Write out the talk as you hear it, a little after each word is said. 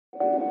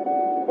Jingle bell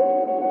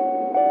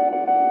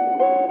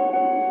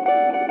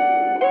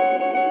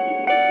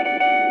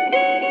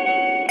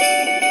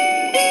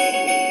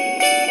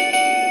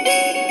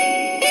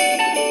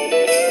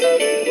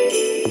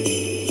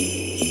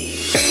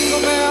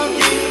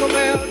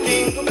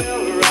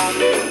rock.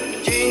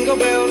 Jingle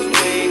bells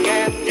swing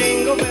and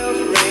jingle bells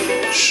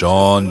ring.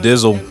 Sean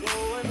Dizzle.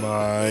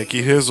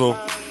 Mikey Hizzle.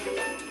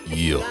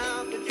 Yeah.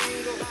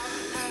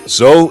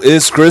 So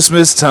it's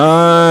Christmas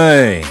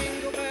time.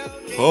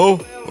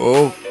 Oh.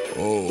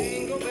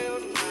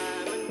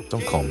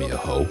 Don't call me a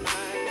hoe.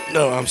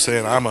 No, I'm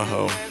saying I'm a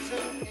hoe.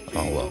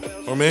 Oh, well.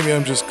 Or maybe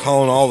I'm just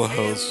calling all the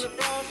hoes.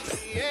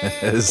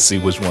 Let's see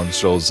which one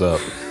shows up.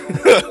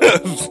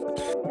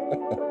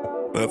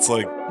 That's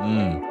like,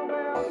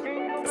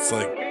 it's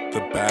like the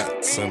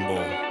bat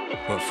symbol,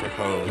 but for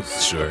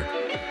hoes. Sure.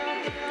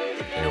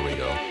 Here we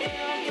go.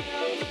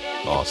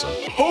 Awesome.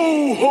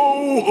 Ho,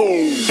 ho,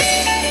 ho.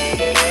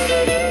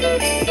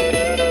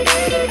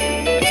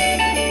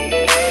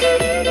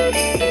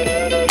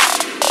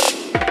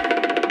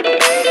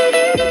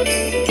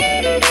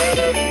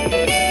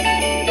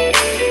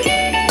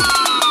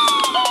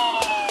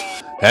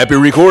 Happy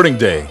recording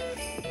day.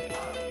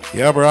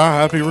 Yeah, brah,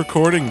 happy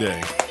recording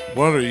day.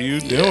 What are you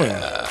doing?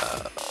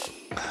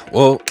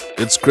 Well,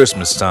 it's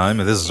Christmas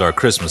time, and this is our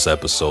Christmas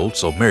episode,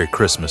 so Merry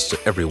Christmas to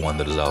everyone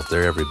that is out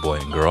there, every boy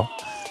and girl.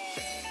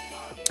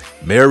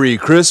 Merry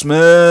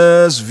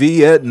Christmas,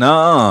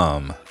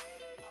 Vietnam.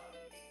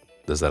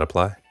 Does that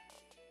apply?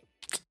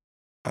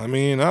 I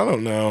mean, I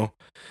don't know.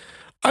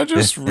 I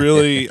just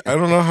really, I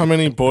don't know how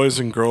many boys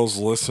and girls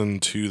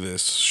listen to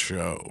this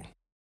show.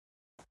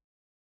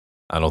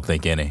 I don't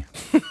think any.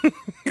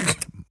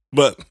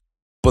 But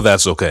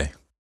that's okay.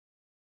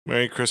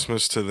 Merry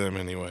Christmas to them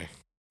anyway.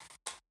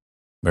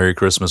 Merry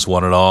Christmas,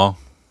 one and all.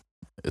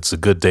 It's a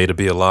good day to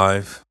be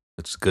alive.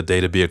 It's a good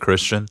day to be a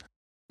Christian.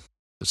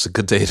 It's a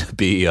good day to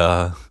be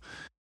a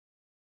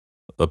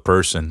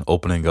person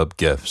opening up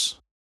gifts.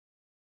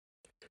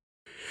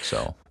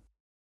 So.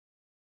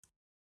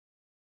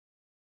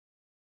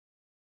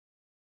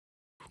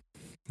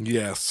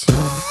 Yes.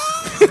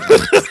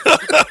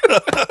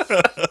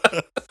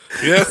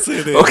 Yes,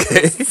 it is.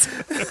 Okay.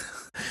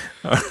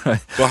 All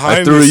right.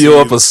 Behind I threw the you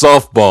up a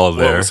scenes, softball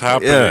there. What was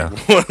happening Yeah.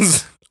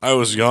 was I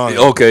was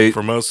yawning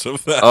for most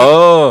of that.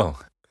 Oh,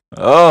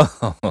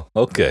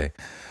 okay.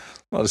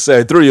 I was to say,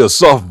 I threw you a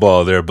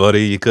softball there,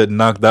 buddy. You couldn't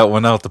knock that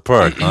one out the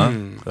park, huh?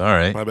 All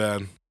right. My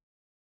bad.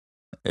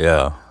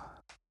 Yeah.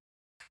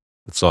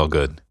 It's all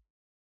good.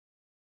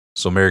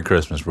 So Merry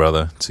Christmas,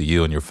 brother, to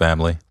you and your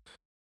family.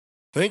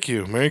 Thank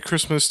you. Merry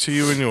Christmas to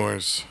you and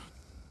yours.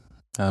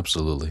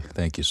 Absolutely.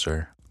 Thank you,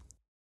 sir.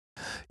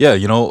 Yeah,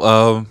 you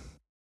know,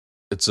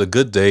 it's a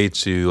good day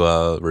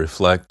to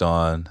reflect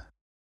on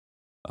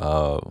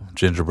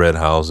gingerbread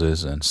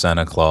houses and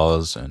Santa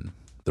Claus and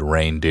the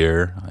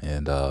reindeer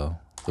and the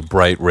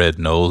bright red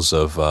nose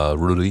of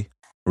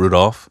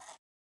Rudolph.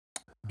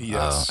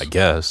 Yes. I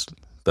guess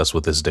that's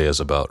what this day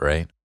is about,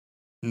 right?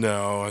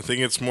 No, I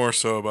think it's more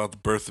so about the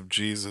birth of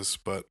Jesus,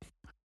 but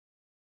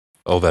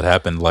Oh, that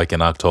happened like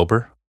in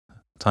October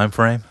time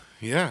frame?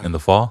 yeah. In the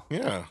fall?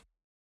 Yeah.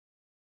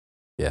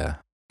 Yeah.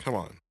 Come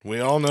on. We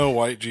all know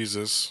white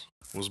Jesus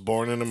was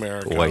born in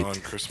America White. on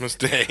Christmas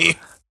Day.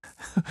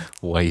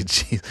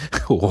 White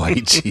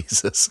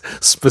Jesus.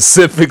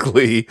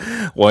 Specifically,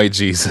 white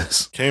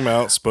Jesus. Came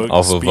out, speaking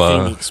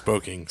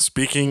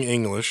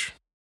English.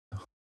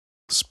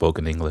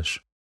 Spoken English.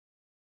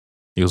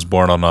 He was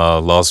born on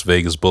Las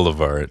Vegas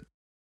Boulevard.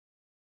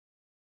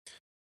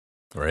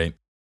 Right?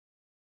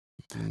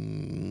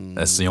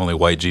 That's the only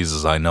white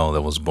Jesus I know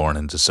that was born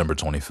in December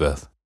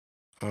 25th.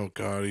 Oh,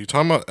 God. Are you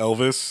talking about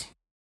Elvis?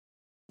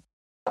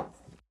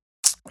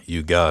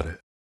 You got it.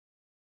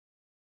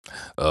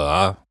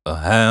 I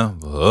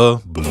have a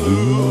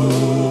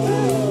blue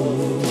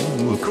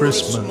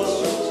Christmas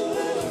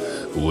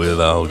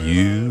without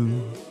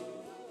you.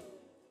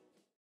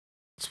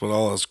 That's what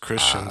all us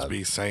Christians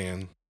be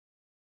saying.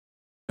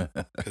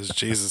 Because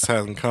Jesus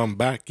hasn't come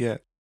back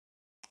yet.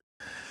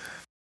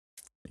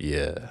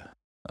 Yeah.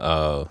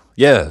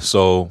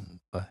 So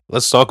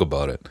let's talk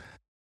about it.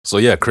 So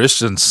yeah,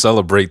 Christians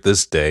celebrate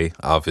this day,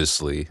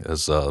 obviously,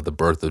 as the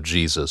birth of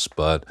Jesus,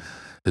 but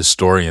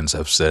historians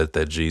have said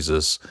that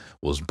Jesus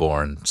was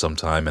born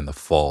sometime in the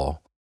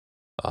fall,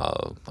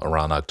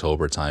 around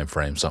October time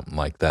frame, something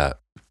like that.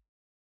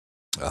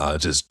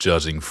 Just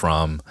judging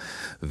from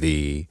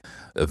the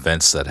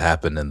events that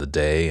happened in the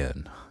day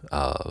and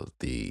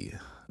the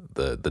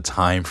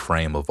time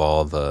frame of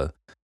all the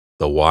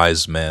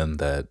wise men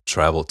that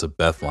traveled to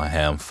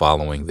Bethlehem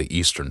following the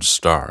Eastern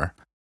Star.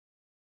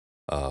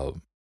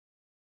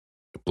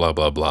 Blah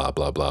blah blah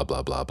blah blah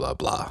blah blah blah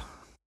blah.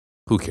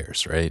 Who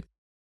cares, right?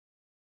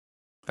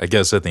 I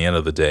guess at the end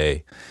of the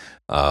day,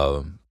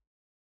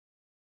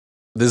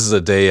 this is a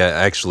day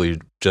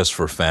actually just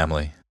for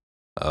family.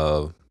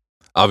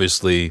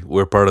 Obviously,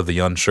 we're part of the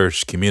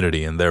unchurched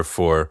community, and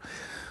therefore,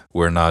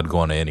 we're not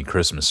going to any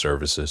Christmas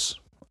services.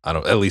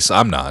 At least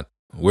I'm not.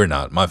 We're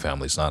not. My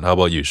family's not. How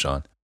about you,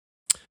 Sean?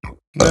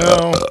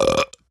 No.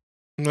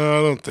 No,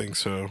 I don't think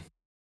so.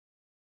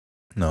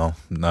 No,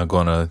 not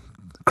going to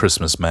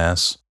Christmas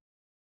mass.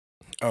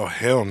 Oh,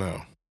 hell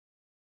no.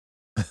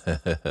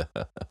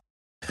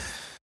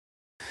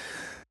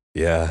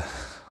 Yeah.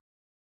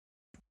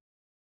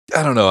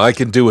 I don't know. I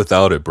can do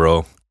without it,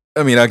 bro.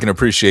 I mean, I can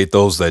appreciate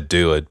those that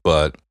do it,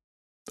 but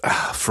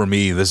for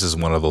me, this is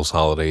one of those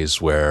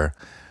holidays where,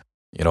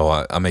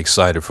 I'm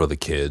excited for the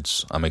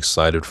kids. I'm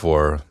excited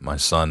for my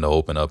son to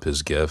open up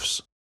his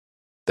gifts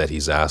that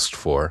he's asked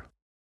for.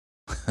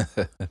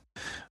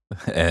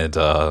 And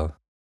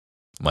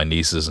my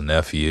nieces and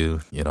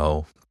nephew,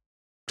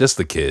 just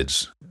the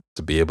kids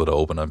to be able to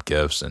open up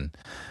gifts and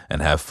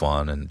have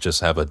fun and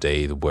just have a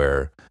day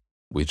where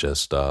we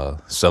just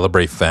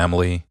celebrate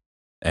family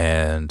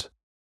and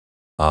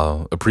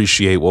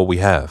appreciate what we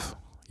have.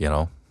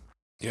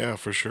 Yeah,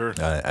 for sure.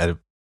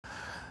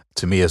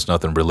 To me, it's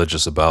nothing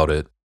religious about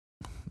it.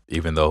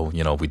 Even though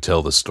we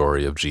tell the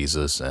story of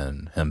Jesus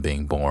and him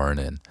being born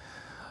and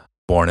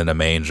born in a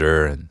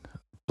manger and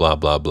blah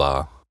blah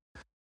blah,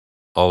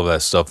 all of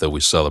that stuff that we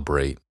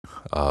celebrate.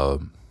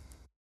 I'm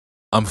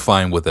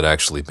fine with it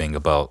actually being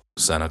about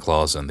Santa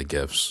Claus and the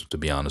gifts, to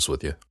be honest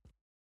with you.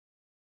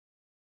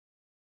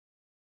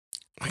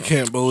 I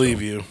can't believe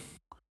So, you.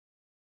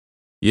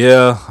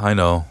 yeah, I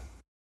know.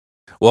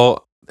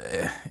 Well,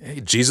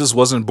 Jesus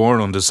wasn't born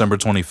on December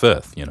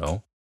 25th,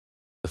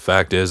 The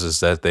fact is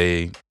that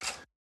the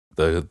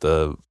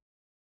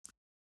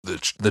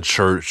the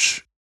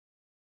church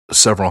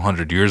several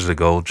hundred years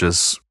ago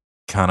just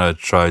kind of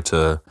tried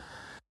to,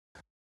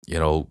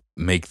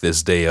 make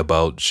this day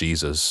about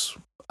Jesus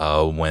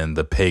when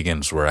the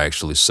pagans were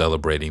actually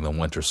celebrating the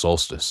winter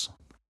solstice.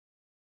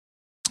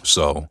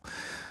 So,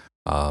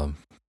 um,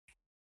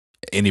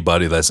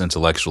 anybody that's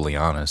intellectually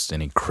honest,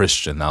 any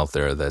Christian out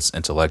there that's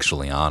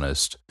intellectually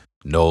honest,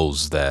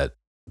 knows that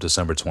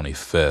December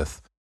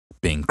 25th,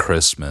 being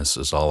Christmas,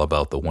 is all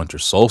about the winter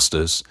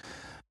solstice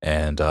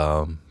and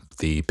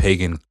the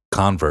pagan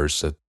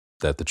converts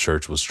that the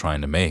church was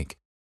trying to make.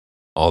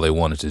 All they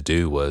wanted to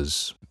do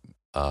was,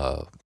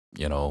 uh,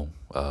 you know,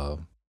 uh,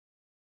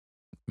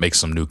 make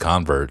some new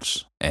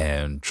converts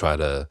and try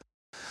to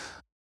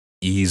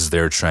ease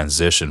their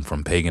transition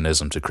from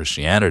paganism to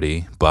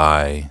Christianity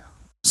by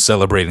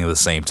celebrating the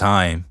same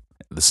time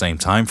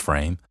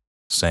frame,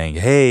 saying,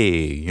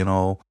 "Hey,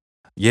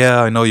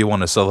 yeah, I know you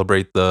want to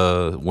celebrate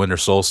the winter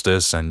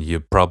solstice and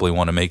you probably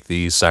want to make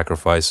these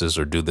sacrifices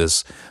or do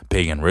this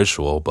pagan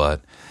ritual,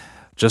 but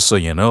just so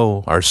you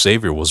know, our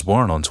Savior was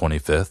born on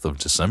 25th of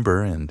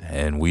December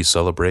and we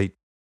celebrate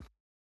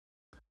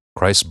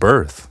Christ's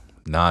birth,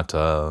 not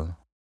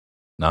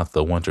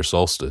the winter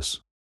solstice,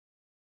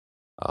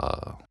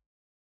 uh,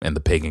 and the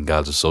pagan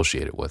gods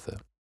associated with it."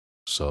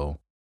 So,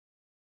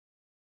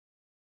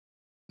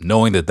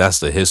 knowing that that's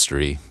the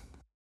history,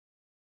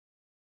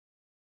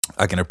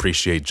 I can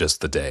appreciate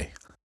just the day,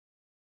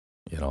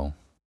 you know,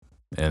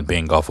 and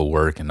being off of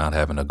work and not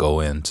having to go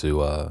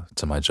into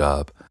to my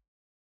job.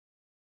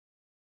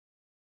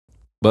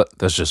 But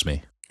that's just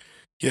me.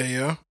 Yeah,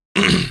 yeah.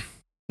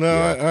 No,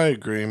 Yeah. I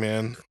agree,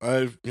 man.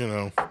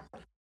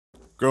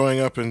 Growing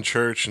up in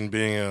church and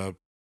being a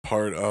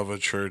part of a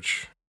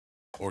church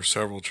or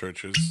several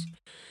churches,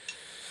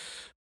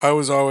 I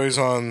was always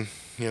on,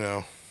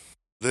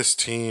 this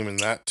team and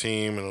that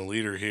team and a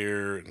leader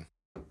here. And,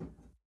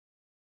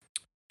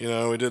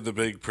 we did the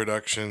big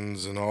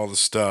productions and all the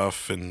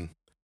stuff and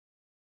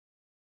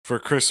for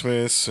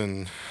Christmas.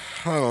 And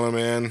I don't know,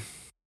 man.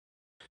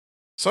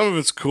 Some of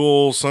it's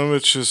cool. Some of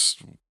it's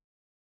just,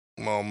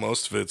 well,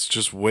 most of it's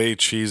just way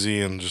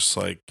cheesy and just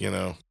like,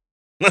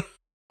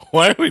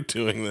 why are we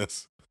doing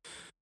this?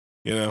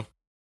 You know?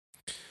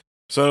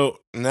 So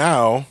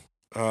now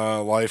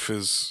life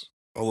is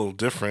a little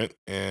different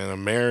and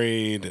I'm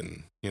married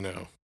and,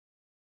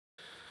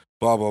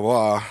 blah, blah,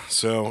 blah.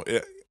 So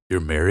You're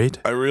married?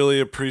 I really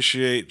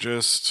appreciate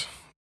just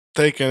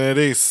taking it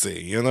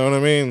easy. You know what I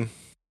mean?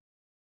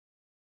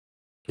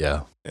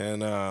 Yeah.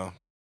 And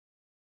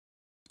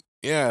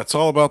yeah, it's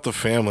all about the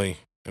family.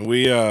 And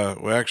we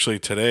actually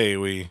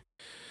today,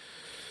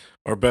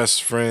 our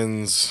best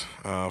friend's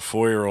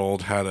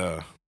 4-year-old had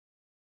a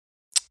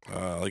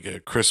like a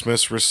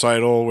Christmas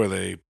recital where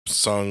they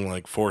sung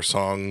like 4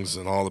 songs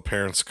and all the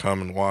parents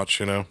come and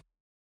watch,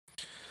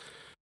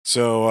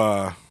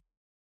 So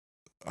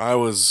I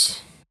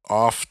was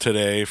off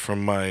today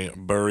from my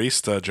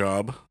barista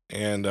job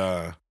and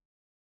I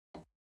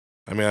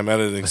mean I'm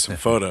editing some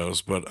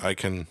photos, but I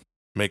can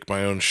make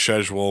my own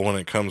schedule when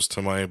it comes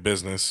to my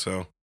business.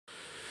 So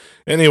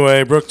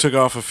anyway, Brooke took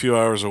off a few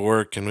hours of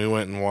work and we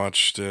went and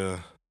watched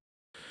their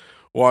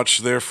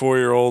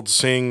 4-year-old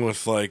sing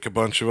with like a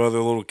bunch of other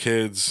little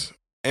kids.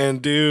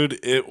 And dude,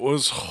 it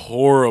was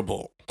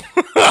horrible.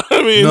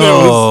 I mean,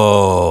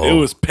 No. it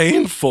was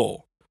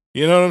painful.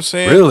 You know what I'm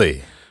saying?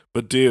 Really?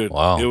 But dude,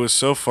 Wow. it was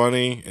so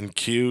funny and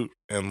cute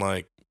and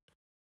like,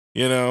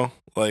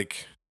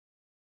 like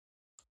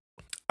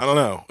I don't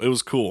know, it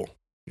was cool,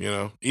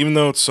 even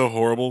though it's so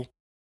horrible.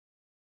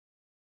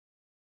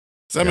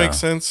 Does that make Yeah.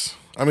 sense?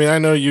 I mean, I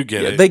know you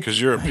get Yeah, it because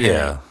you're a parent.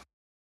 yeah.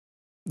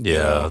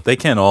 Yeah, they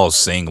can't all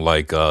sing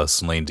like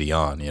Celine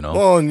Dion, you know?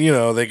 Well, and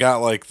they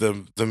got like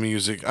the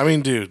music. I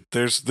mean, dude,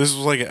 this was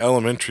like an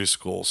elementary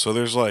school, so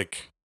there's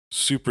like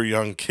super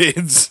young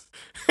kids,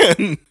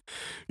 and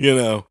you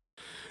know.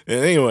 And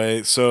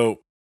anyway,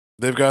 so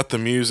they've got the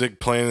music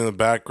playing in the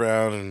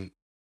background, and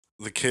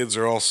the kids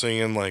are all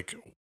singing like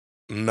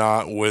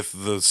not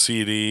with the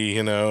CD,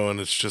 and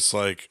it's just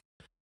like,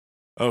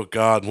 oh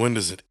God, when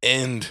does it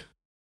end?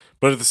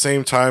 But at the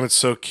same time, it's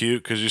so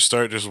cute because you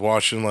start just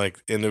watching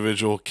like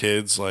individual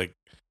kids like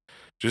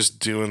just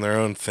doing their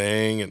own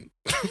thing and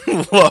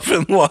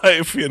loving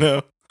life.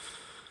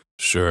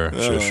 Sure,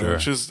 sure.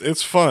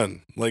 It's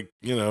fun, like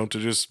to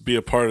just be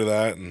a part of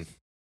that and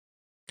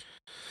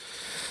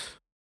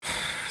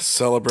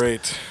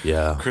celebrate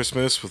Yeah,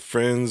 Christmas with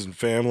friends and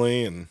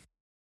family, and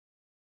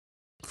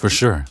for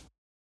sure.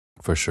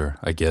 For sure.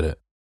 I get it.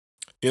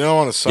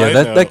 on a side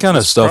that note, kind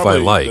of this stuff I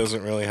probably like.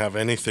 doesn't really have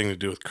anything to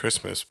do with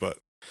Christmas, but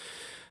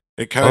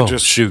it kind of Oh,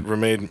 just shoot.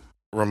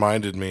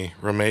 reminded me.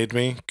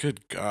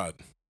 Good God.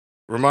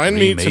 Remind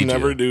me to Remade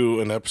never you. do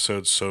an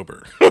episode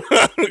sober.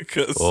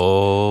 'Cause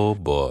Oh,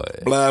 boy.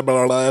 blah,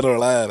 blah, blah, blah,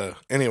 blah.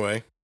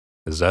 Anyway,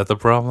 Is that the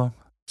problem?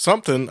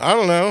 something. I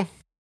don't know.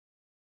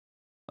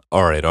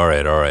 All right.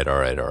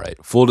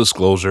 Full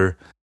disclosure,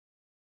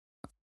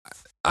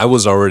 I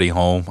was already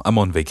home. I'm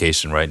on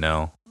vacation right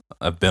now.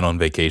 I've been on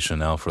vacation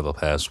now for the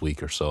past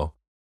week or so.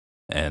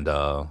 And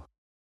I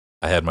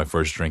had my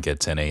first drink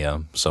at 10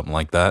 a.m., something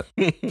like that.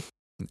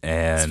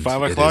 And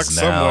 5 it o'clock is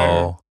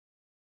now,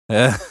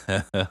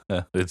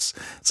 it's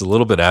a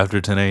little bit after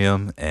 10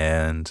 a.m.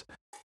 and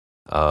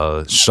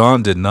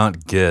Sean did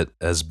not get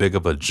as big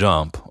of a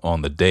jump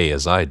on the day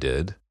as I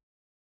did.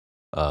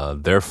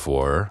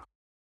 Therefore,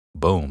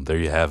 boom, there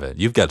you have it.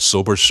 You've got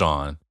sober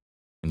Sean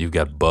and you've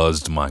got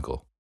buzzed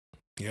Michael.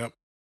 Yep.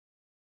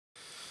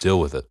 Deal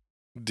with it.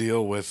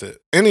 Deal with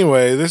it.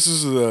 Anyway, this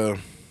is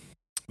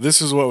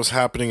what was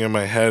happening in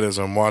my head as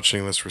I'm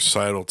watching this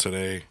recital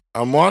today.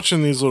 I'm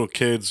watching these little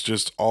kids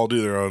just all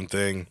do their own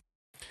thing.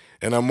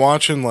 And I'm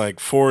watching like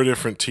 4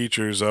 different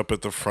teachers up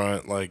at the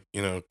front, like,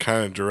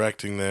 kind of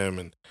directing them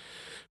and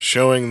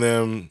showing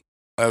them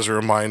as a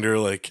reminder,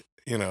 like,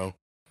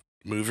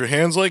 move your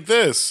hands like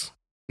this.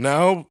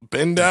 Now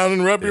bend down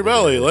and rub your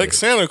belly like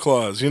Santa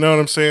Claus. You know what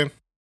I'm saying?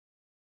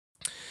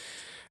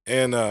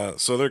 And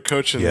so they're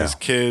coaching these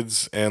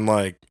kids, and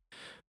like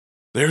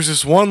there's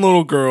this one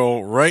little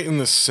girl right in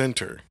the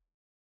center,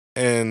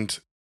 and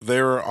they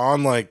were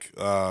on like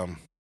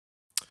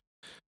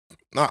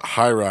not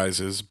high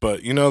rises,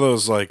 but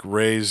those like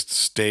raised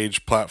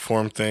stage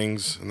platform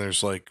things, and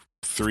there's like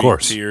 3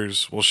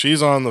 tiers. Well,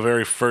 she's on the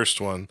very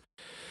first one,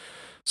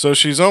 so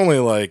she's only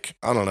like,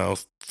 I don't know,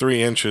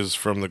 3 inches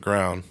from the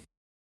ground.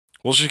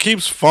 Well, she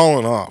keeps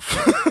falling off.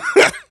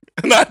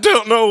 And I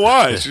don't know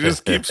why. She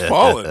just keeps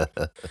falling.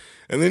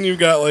 And then you've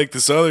got like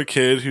this other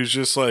kid who's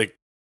just like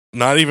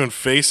not even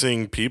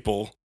facing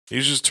people.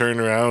 He's just turning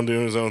around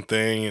doing his own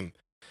thing. And,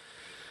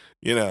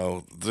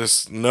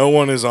 just no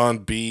one is on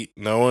beat.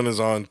 No one is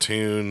on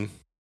tune.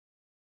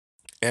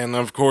 And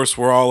of course,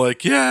 we're all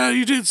like, yeah,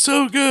 you did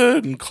so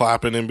good. And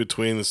clapping in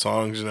between the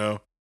songs, And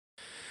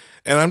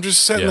I'm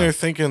just sitting there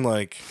thinking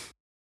like,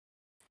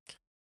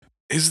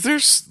 is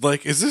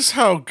this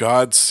how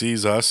God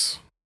sees us?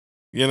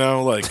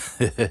 Like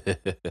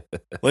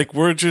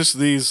we're just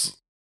this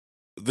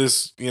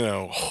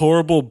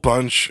horrible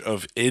bunch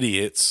of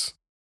idiots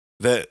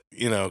that,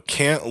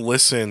 can't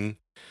listen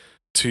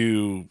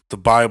to the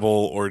Bible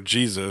or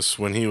Jesus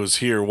when he was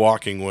here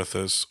walking with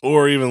us,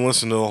 or even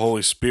listen to the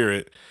Holy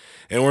Spirit.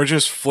 And we're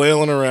just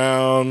flailing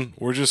around.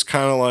 We're just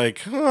kind of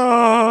like,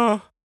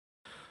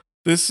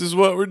 this is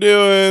what we're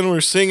doing.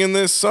 We're singing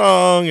this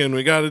song and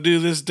we got to do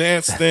this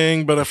dance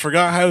thing, but I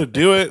forgot how to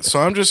do it. So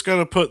I'm just going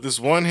to put this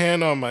one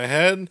hand on my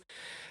head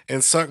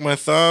and suck my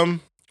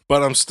thumb,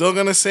 but I'm still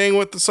going to sing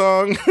with the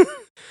song.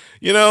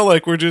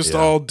 Like we're just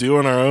all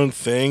doing our own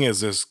thing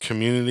as this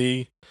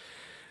community.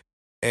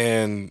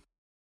 And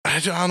I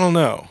don't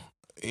know,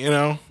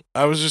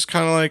 I was just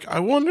kind of like, I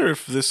wonder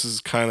if this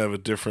is kind of a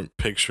different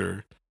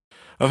picture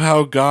of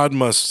how God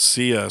must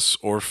see us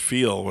or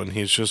feel when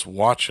he's just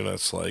watching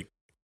us like,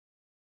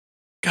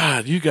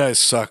 God, you guys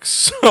suck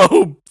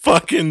so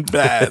fucking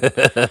bad.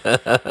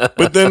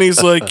 But then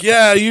he's like,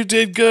 yeah, you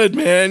did good,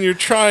 man. You're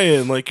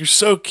trying. Like, you're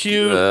so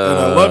cute. And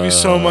I love you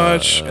so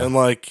much. And,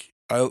 like,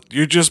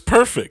 you're just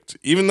perfect.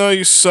 Even though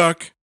you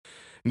suck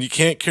and you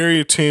can't carry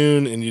a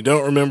tune and you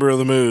don't remember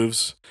the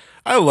moves,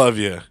 I love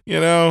you,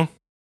 What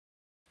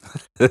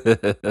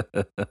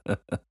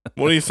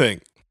do you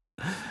think?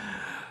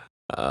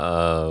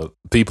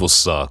 People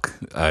suck,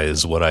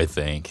 is what I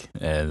think.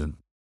 And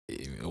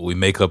we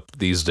make up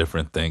these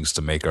different things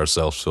to make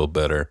ourselves feel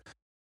better,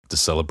 to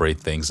celebrate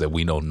things that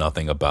we know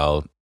nothing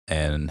about,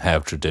 and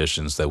have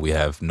traditions that we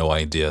have no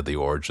idea the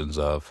origins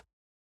of.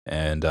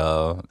 And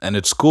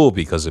it's cool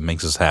because it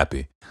makes us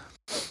happy.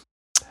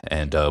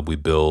 And we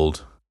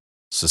build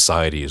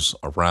societies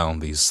around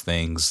these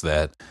things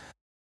that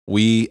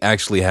we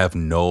actually have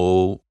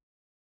no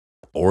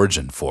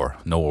origin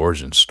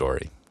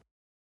story.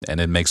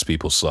 And it makes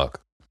people suck.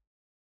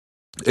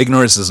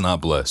 Ignorance is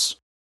not bliss.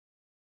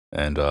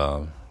 And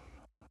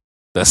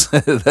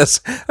that's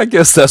I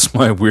guess that's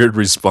my weird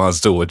response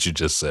to what you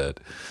just said.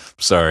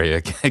 Sorry,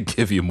 I can't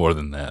give you more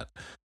than that.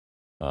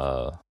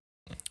 Uh,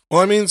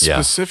 Well, I mean,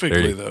 yeah,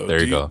 specifically though,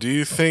 there you go. do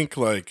you think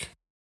like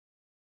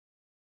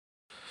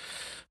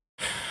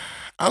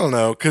I don't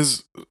know,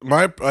 because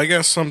I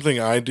guess something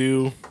I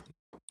do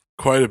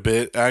quite a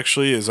bit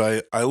actually is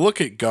I look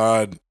at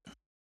God,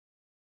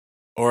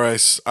 or I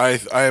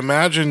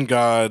imagine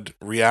God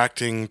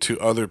reacting to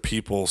other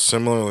people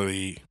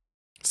similarly,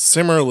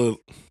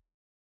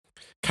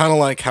 kind of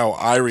like how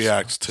I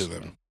react to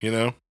them, you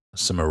know?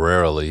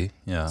 Similarly,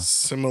 yeah.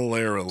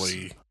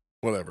 Similarly,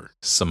 whatever.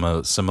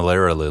 Similarly.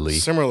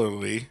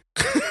 Similarly.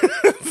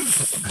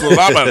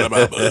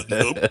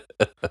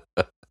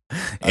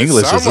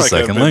 English sound is a like I've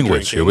second been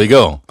language. Here drinking. we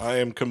go. I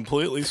am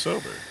completely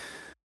sober.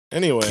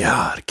 Anyway,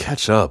 God,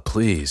 catch up,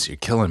 please. You're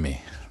killing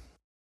me.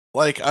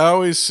 like I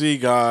always see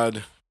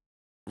God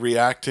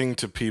reacting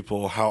to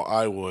people how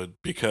I would,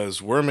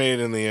 because we're made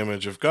in the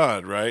image of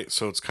God, right?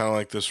 So it's kind of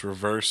like this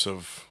reverse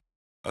of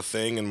a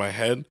thing in my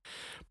head.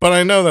 But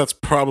I know that's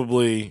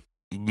probably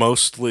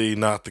mostly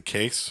not the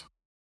case.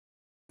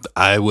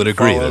 I would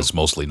agree Follow? that's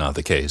mostly not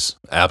the case.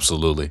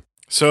 Absolutely.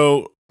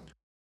 So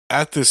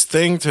at this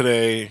thing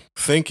today,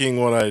 thinking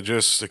what I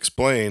just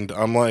explained,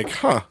 I'm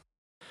like, I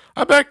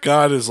bet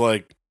God is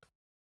like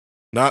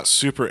not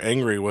super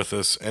angry with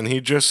us, and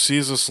he just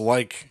sees us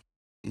like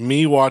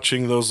me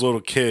watching those little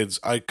kids.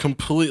 I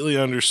completely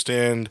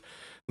understand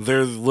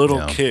they're little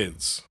Yeah.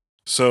 kids.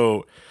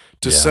 So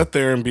to Yeah. sit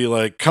there and be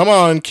like, come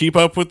on, keep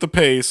up with the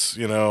pace,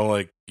 you know,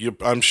 like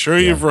I'm sure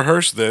Yeah. you've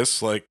rehearsed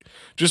this, like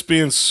just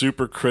being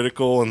super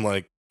critical and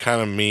like kind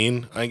of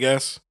mean, I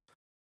guess.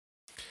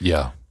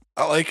 Yeah.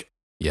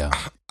 Yeah.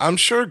 I'm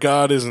sure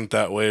God isn't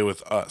that way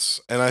with us.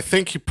 And I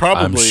think he I'm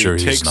probably sure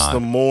he's takes not. the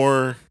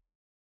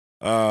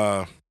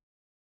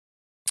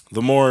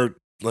more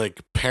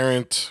like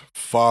parent,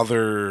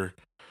 father,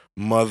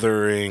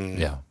 mothering,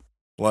 Yeah.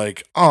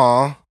 like,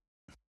 aw,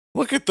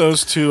 look at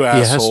those two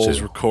has assholes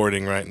to.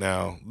 recording right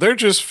now. They're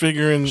just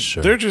figuring,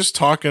 Sure. they're just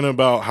talking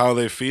about how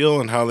they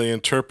feel and how they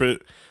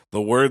interpret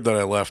the word that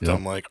I left Yep.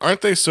 them. Like,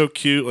 aren't they so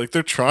cute? Like,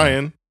 they're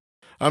trying.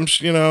 I'm,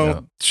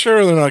 Yep.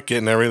 sure they're not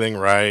getting everything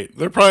right.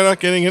 They're probably not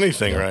getting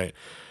anything Yep. right.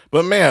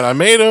 But man, I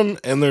made them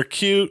and they're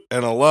cute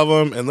and I love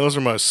them and those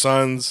are my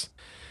sons.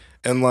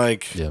 And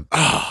like, Yep.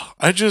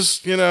 I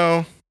just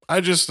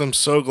am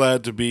so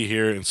glad to be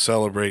here and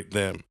celebrate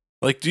them.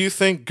 Like, do you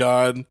think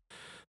God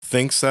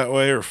thinks that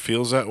way or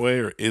feels that way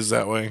or is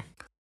that way?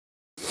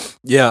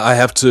 Yeah, I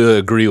have to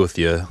agree with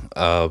you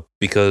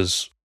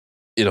because,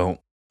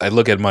 I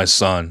look at my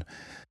son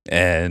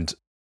and,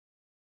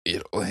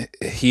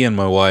 he and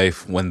my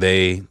wife, when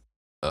they,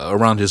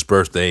 around his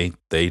birthday,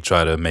 they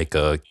try to make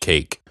a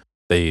cake.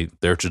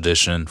 Their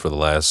tradition for the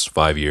last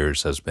 5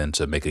 years has been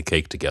to make a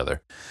cake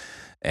together.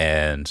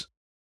 And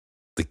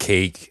the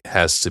cake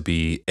has to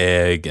be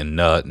egg and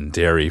nut and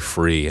dairy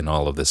free and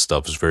all of this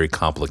stuff is very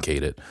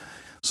complicated.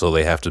 So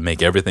they have to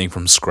make everything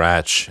from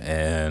scratch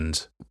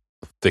and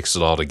fix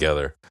it all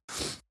together.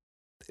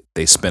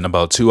 They spend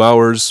about 2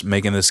 hours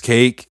making this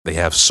cake. They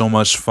have so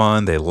much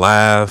fun. They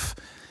laugh.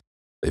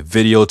 They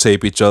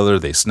videotape each other.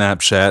 They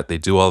Snapchat. They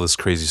do all this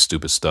crazy,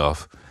 stupid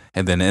stuff.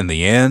 And then in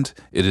the end,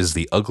 it is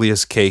the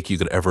ugliest cake you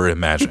could ever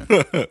imagine.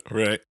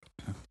 Right.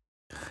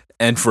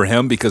 And for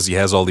him, because he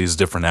has all these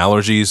different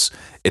allergies,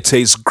 it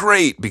tastes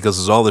great because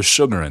there's all this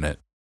sugar in it.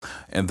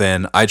 And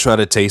then I try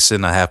to taste it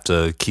and I have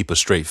to keep a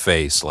straight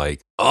face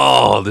like,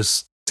 oh,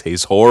 this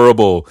tastes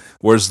horrible.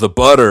 Where's the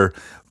butter?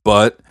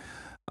 But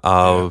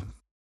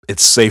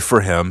it's safe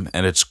for him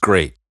and it's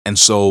great. And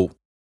so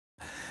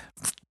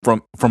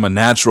from a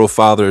natural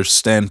father's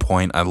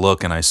standpoint, I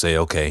look and I say,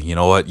 okay, you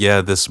know what?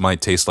 Yeah, this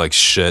might taste like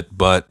shit,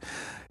 but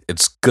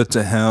it's good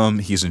to him.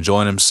 He's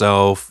enjoying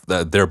himself.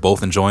 They're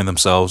both enjoying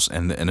themselves,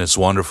 and it's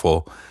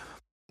wonderful.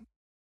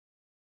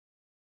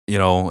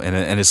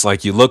 And it's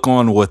like you look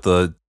on with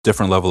a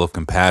different level of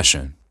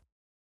compassion.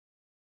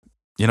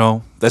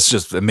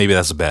 Maybe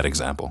that's a bad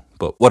example,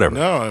 but whatever.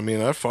 No, I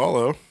mean, I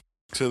follow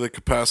to the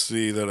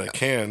capacity that I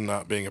can,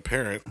 not being a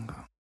parent.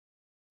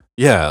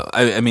 Yeah,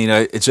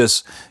 it's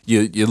just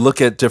you look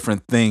at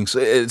different things.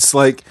 It's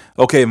like,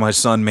 okay, my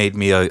son made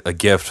me a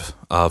gift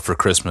for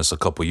Christmas a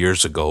couple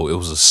years ago. It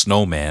was a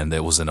snowman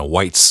that was in a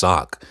white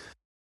sock,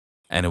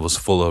 and it was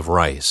full of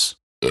rice.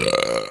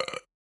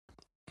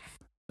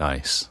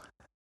 Nice,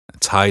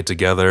 tied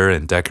together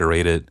and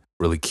decorated,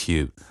 really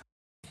cute.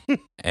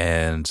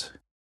 And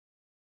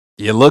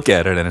you look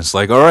at it, and it's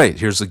like, all right,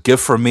 here's a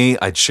gift for me.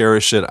 I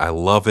cherish it. I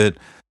love it.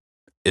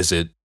 Is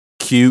it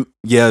cute?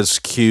 Yeah, it's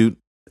cute.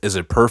 Is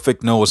it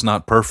perfect? No, it's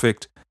not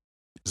perfect.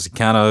 Is it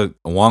kind of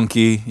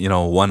wonky?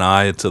 One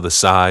eye to the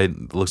side.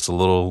 It looks a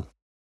little,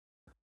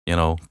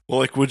 Well,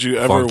 like, would you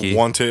ever funky.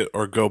 want it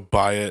or go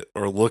buy it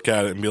or look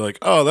at it and be like,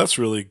 oh, that's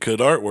really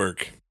good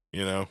artwork?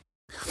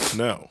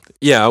 No.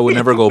 Yeah, I would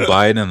never go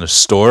buy it in the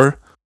store.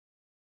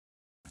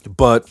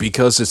 But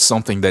because it's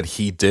something that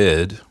he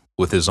did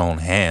with his own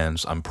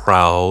hands, I'm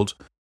proud.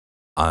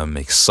 I'm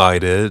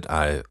excited.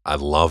 I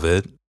love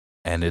it,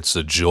 and it's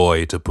a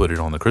joy to put it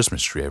on the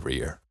Christmas tree every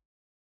year.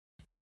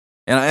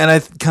 And I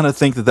kind of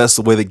think that that's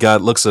the way that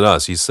God looks at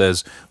us. He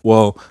says,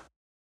 "Well,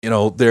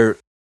 they're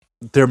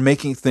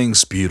making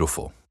things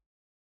beautiful.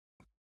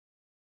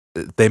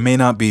 They may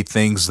not be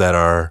things that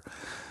are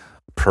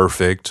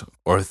perfect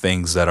or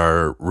things that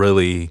are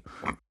really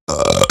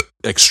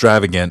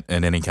extravagant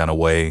in any kind of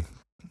way.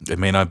 It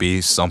may not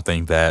be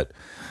something that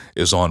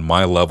is on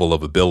my level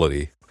of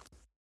ability,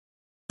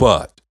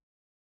 but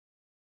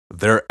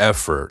their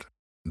effort,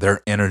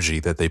 their energy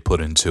that they put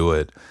into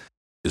it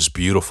is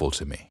beautiful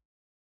to me."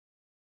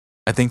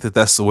 I think that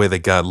that's the way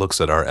that God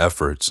looks at our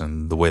efforts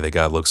and the way that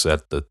God looks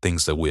at the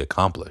things that we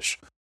accomplish.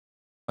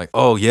 Like,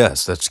 oh,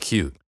 yes, that's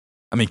cute.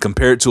 I mean,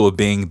 compared to a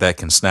being that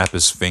can snap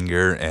his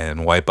finger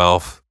and wipe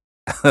off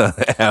half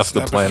the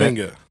Snap a planet,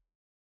 finger.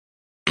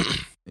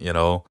 you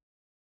know,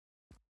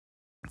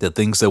 the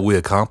things that we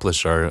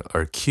accomplish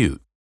are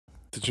cute.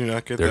 Did you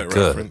not get They're that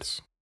good.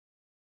 reference?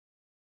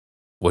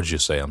 What'd you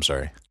say? I'm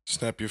sorry.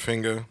 Snap your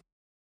finger.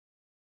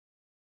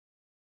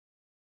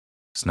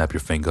 Snap your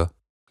finger.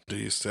 Do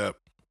your step.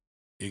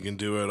 You can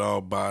do it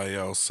all by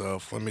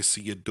yourself. Let me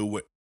see you do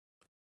it.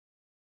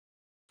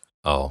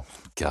 Oh,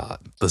 God.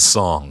 The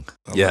song.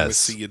 Let me Yes.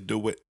 see you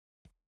do it.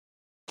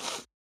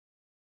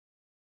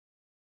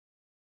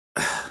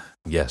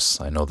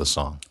 Yes, I know the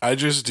song. I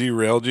just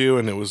derailed you,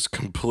 and it was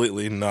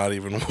completely not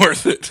even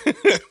worth it.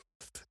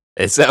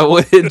 Is that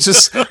what it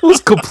just it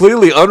was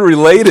completely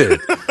unrelated?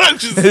 I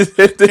just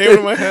came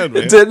to my head,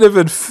 man. It didn't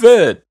even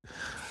fit.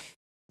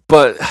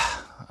 But,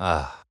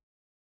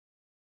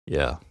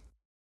 yeah.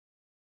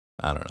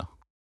 I don't know.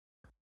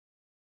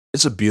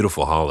 It's a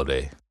beautiful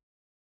holiday.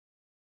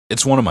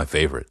 It's one of my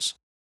favorites.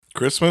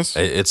 Christmas?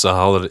 It's a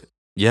holiday.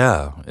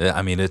 Yeah.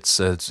 I mean, it's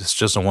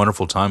just a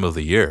wonderful time of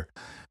the year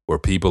where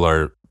people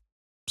are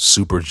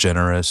super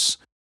generous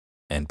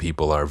and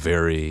people are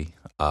very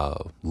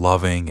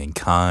loving and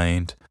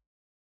kind.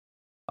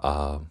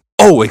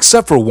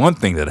 Except for one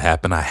thing that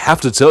happened I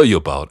have to tell you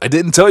about. I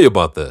didn't tell you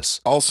about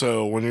this.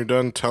 Also, when you're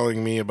done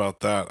telling me about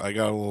that, I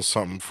got a little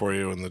something for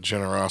you in the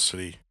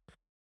generosity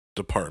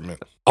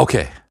department.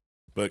 Okay.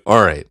 But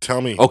All right. tell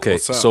me. Okay.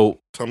 What's up? So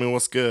Tell me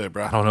what's good,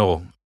 bro. I don't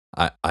know.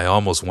 I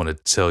almost want to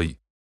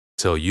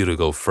tell you to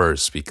go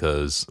first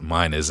because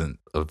mine isn't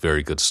a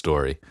very good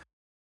story.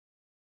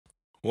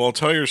 Well,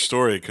 tell your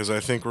story because I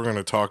think we're going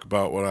to talk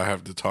about what I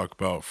have to talk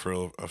about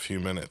for a few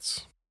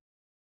minutes.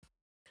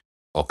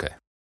 Okay.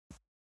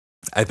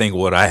 I think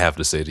what I have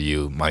to say to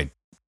you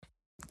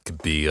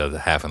could be a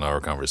half an hour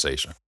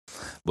conversation.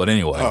 But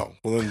anyway. Oh,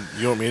 well then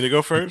you want me to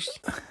go first?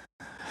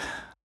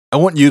 I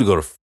want you to go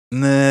to...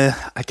 Nah,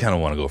 I kind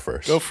of want to go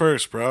first. Go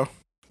first, bro.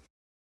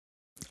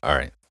 All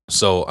right.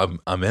 So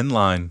I'm in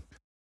line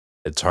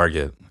at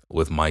Target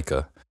with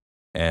Micah,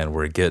 and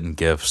we're getting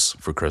gifts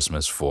for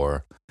Christmas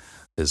for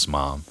his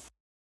mom.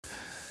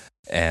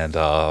 And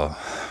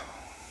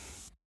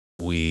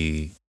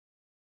we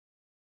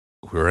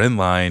were in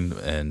line,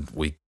 and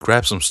we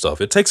grabbed some stuff.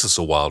 It takes us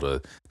a while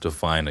to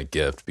find a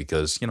gift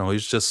because,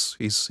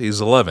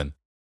 he's 11.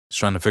 He's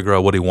trying to figure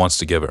out what he wants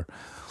to give her.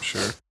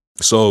 Sure.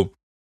 So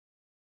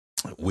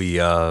we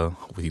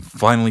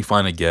finally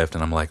find a gift,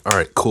 and I'm like, all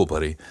right, cool,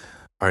 buddy.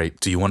 All right,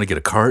 do you want to get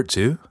a card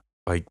too?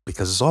 Like,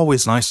 because it's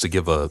always nice to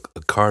give a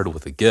card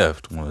with a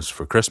gift when it's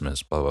for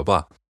Christmas, blah, blah,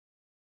 blah.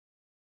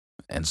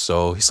 And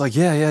so he's like,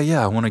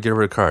 yeah, I want to give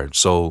her a card.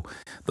 So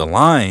the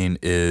line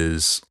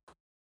is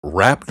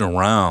wrapped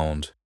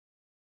around,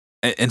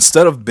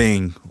 instead of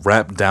being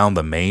wrapped down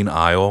the main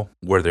aisle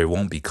where they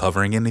won't be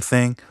covering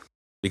anything,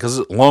 because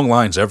long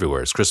lines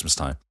everywhere. It's Christmas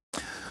time.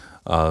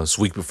 It's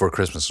a week before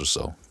Christmas or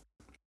so.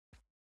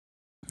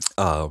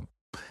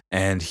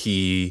 And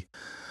he,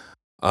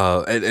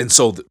 and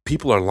so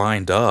people are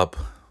lined up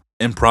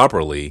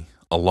improperly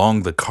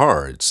along the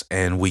cards,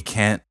 and we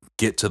can't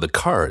get to the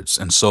cards.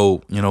 And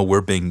so,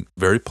 we're being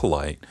very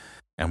polite,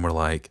 and we're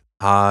like,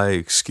 hi,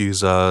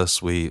 excuse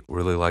us. We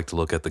really like to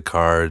look at the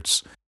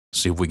cards,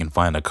 see if we can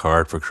find a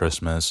card for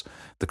Christmas.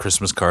 The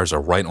Christmas cards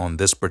are right on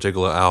this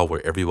particular aisle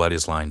where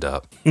everybody's lined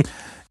up.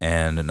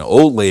 And an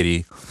old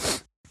lady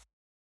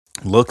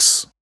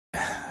looks,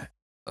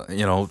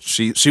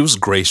 she was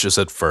gracious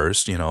at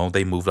first.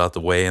 They moved out the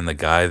way, and the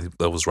guy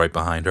that was right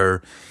behind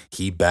her,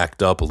 he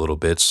backed up a little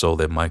bit so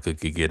that Micah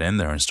could get in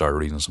there and start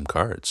reading some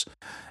cards.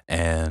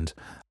 And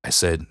I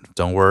said,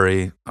 don't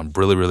worry, I'm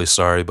really, really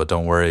sorry, but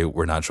don't worry,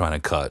 we're not trying to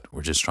cut.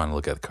 We're just trying to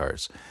look at the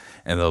cards.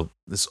 And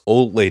this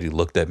old lady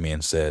looked at me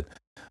and said,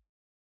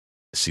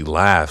 she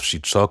laughed, she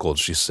chuckled,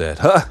 she said,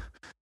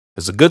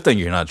 it's a good thing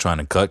you're not trying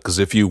to cut, because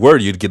if you were,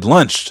 you'd get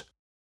lynched.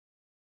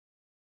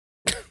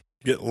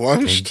 Get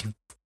lunched?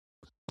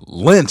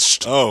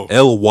 Lynched. Oh.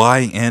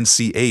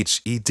 Lynched.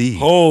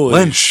 Holy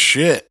Lynched.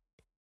 shit.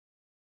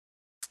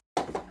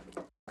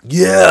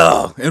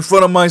 Yeah, in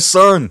front of my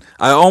son.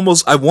 I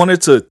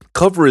wanted to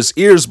cover his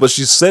ears, but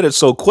she said it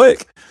so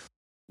quick.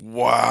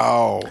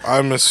 Wow.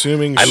 I'm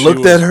assuming I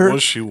looked at her.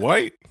 Was she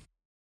white?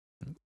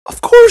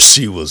 Of course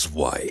she was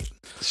white.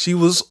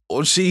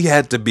 She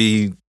had to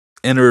be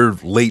in her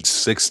late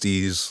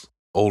 60s,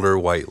 older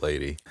white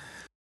lady.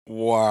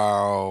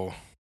 Wow.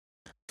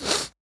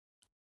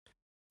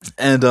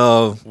 And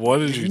What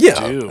did you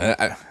yeah, do?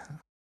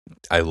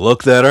 I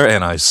looked at her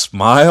and I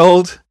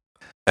smiled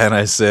and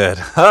I said,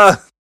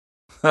 "Ha,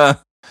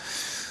 ha,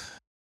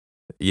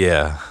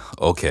 yeah,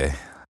 okay."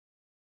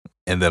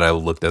 And then I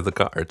looked at the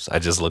cards. I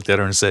just looked at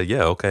her and said,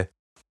 "Yeah, okay."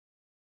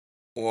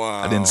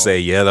 Wow. I didn't say,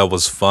 "Yeah, that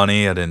was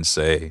funny." I didn't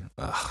say,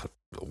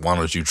 "Why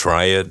don't you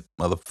try it,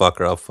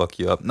 motherfucker? I'll fuck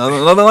you up."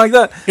 Nothing like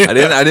that. Yeah.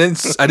 I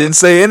didn't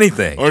say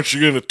anything. Aren't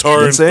you gonna tar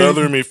Didn't and say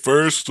feather me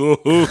first?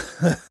 Oh.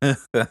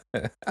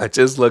 I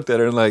just looked at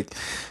her and like,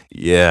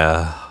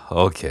 "Yeah,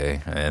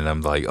 okay." And I'm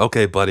like,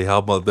 "Okay, buddy, how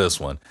about this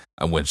one?"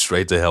 I went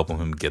straight to helping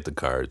him get the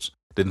cards.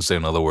 Didn't say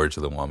another word to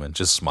the woman.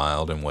 Just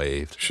smiled and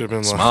waved. Should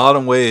have been Smiled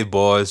and waved,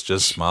 boys.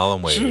 Just smile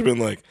and like. Should have wave.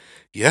 been like,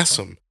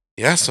 yes'm,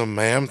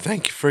 ma'am.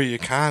 Thank you for your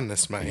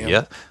kindness, ma'am.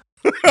 Yeah.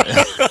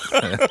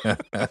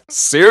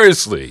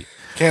 Seriously.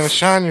 Can I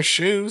shine your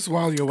shoes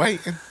while you're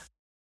waiting?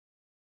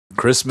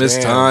 Christmas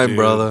Damn, time, dude.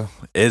 brother.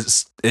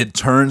 It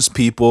turns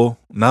people.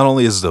 Not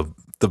only is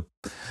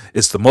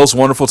it's the most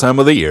wonderful time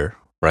of the year,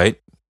 right?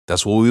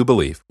 That's what we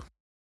believe.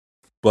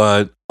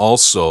 But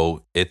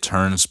also, it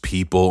turns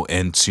people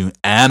into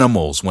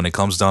animals when it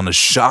comes down to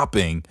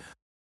shopping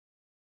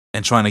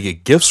and trying to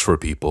get gifts for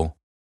people.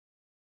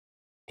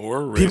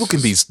 Or People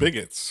can be-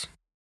 bigots.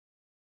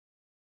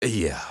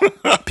 Yeah,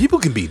 people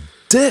can be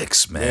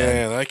dicks, man.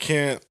 Man, I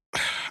can't.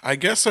 I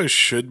guess I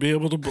should be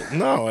able to.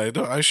 No, I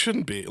don't. I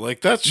shouldn't be.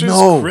 Like that's just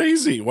No.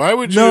 crazy. Why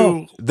would No,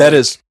 you? that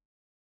is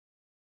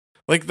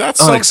Like that's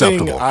something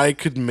unacceptable. I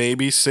could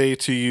maybe say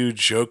to you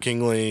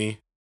jokingly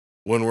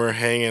when we're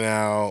hanging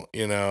out,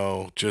 you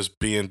know, just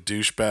being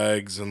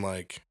douchebags and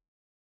like,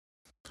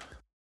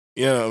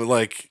 you know,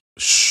 like,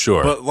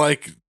 sure. but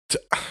like,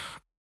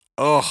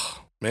 oh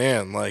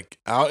man, like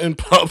out in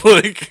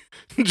public,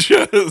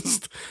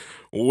 just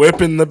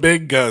whipping the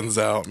big guns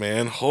out,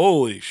 man.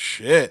 Holy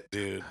shit,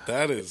 dude.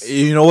 That is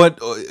You know what?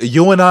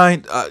 You and I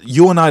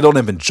don't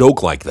even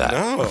joke like that.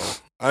 no.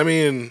 I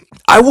mean,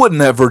 I would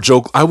never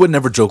joke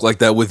like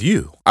that with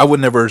you. I would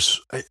never.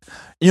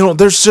 You know,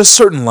 there's just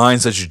certain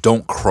lines that you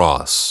don't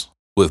cross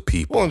with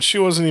people. well, and she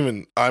wasn't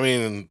even. I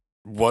mean,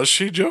 was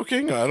she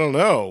joking? I don't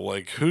know.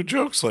 Like, who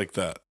jokes like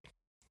that?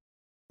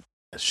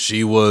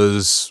 She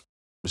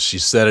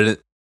said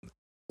it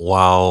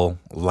while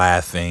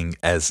laughing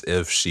as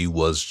if she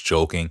was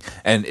joking.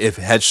 And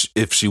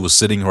if she was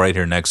sitting right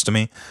here next to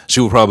me,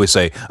 she would probably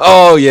say,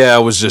 "Oh yeah, I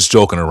was just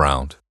joking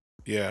around."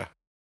 Yeah,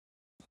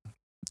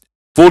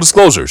 Full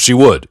disclosure, she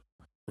would.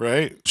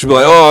 right. She'd be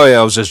like, "Oh yeah,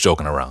 I was just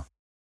joking around."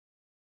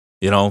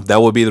 You know,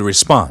 that would be the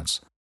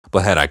response.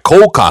 But had I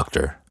cold cocked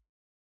her,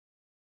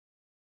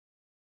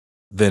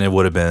 then it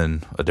would have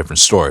been a different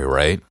story,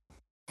 right?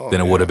 Oh,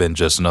 Then it yeah. would have been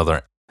just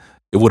another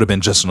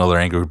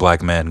angry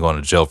black man going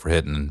to jail for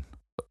hitting.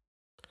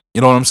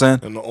 You know what I'm saying?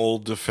 An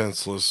old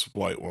defenseless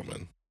white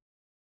woman.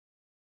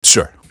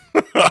 Sure.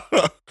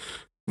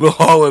 The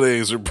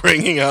holidays are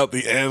bringing out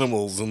the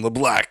animals and the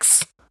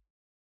blacks.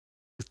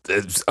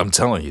 I'm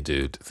telling you,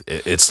 dude.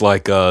 It's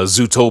like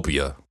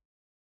Zootopia.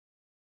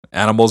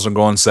 Animals are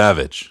going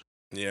savage.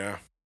 Yeah,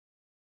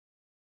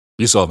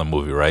 You saw the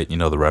movie, right? You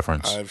know the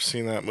reference. I've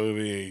seen that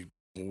movie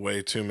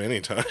way too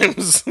many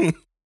times.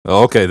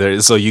 Oh, okay,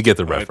 so you get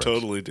the I reference.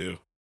 totally do.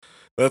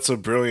 That's a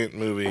brilliant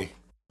movie.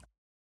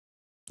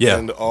 Yeah,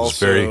 and it was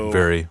very, also-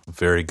 very,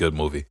 very good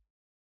movie.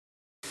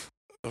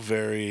 A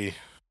very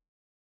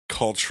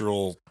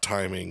cultural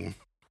timing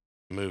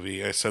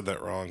movie. I said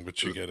that wrong,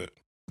 but you get it.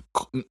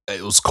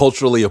 It was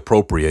culturally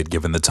appropriate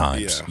given the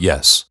times.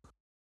 Yeah.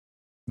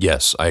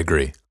 Yes, I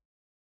agree.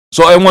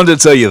 So I wanted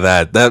to tell you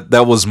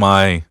that was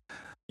my,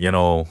 you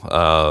know,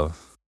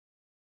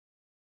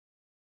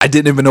 I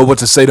didn't even know what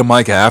to say to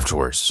Micah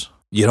afterwards.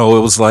 You know,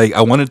 it was like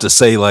I wanted to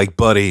say like,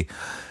 buddy,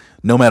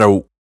 no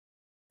matter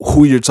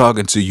who you're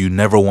talking to, you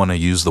never want to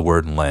use the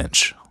word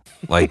lynch.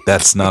 Like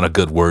that's not a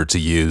good word to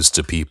use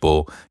to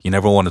people. You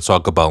never want to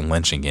talk about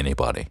lynching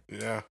anybody.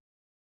 Yeah.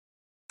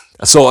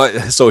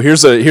 So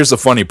here's the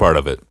funny part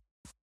of it.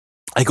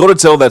 I go to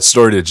tell that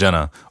story to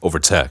Jenna over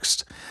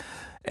text.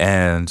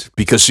 And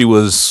because she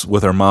was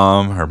with her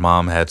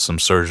mom had some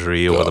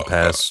surgery over the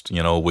past,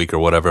 week or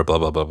whatever, blah,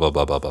 blah, blah, blah,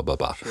 blah, blah, blah, blah,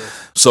 blah. Sure.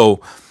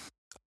 So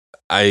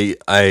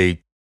I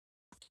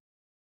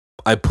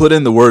put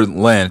in the word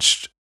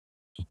lynched,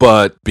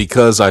 but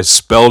because I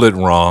spelled it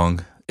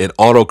wrong, it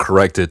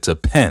auto-corrected to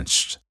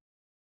pinched.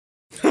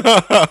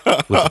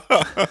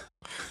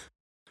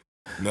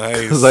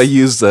 Nice. Because I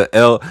used the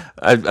L,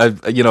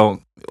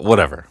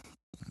 whatever.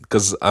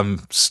 Because I'm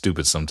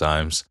stupid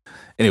sometimes.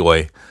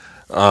 Anyway,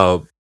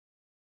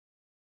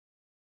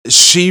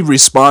 she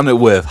responded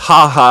with,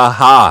 ha, ha,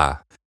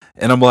 ha.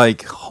 And I'm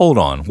like, hold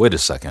on, wait a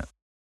second.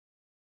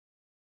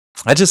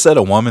 I just said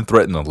a woman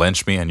threatened to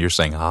lynch me, and you're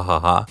saying, ha, ha,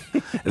 ha.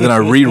 And then I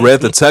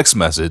reread the text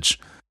message,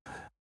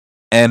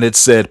 and it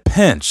said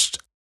pinched.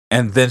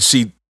 And then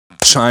she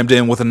chimed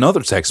in with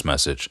another text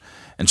message.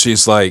 And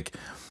she's like,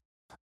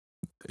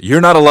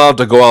 you're not allowed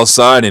to go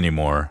outside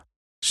anymore.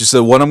 She said,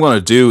 "What I'm going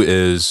to do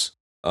is,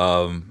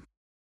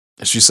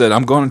 she said,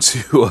 I'm going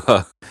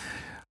to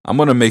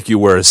make you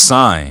wear a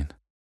sign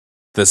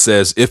that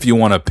says, if you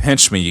want to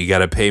pinch me, you got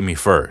to pay me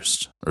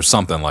first, or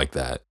something like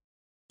that."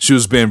 She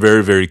was being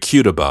very, very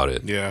cute about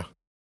it Yeah.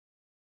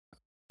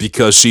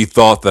 because she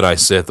thought that I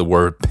said the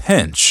word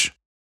pinch,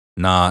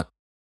 not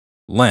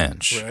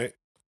lynch. Right.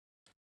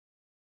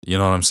 You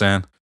know what I'm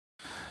saying?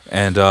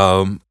 And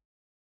Well,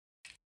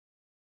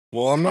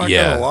 I'm not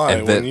Yeah, gonna lie.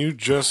 and When that- you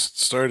just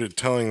started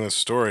telling this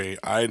story,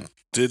 I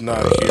did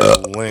not hear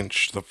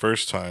lynch the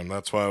first time.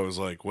 That's why I was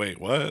like, "Wait,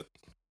 what?"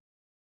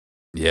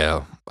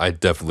 yeah, I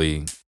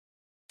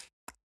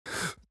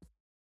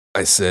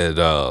said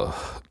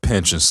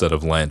pinch instead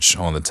of lynch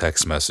on the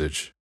text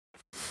message.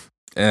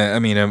 And I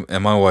mean,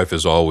 and my wife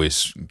is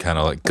always kind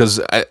of like, because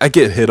I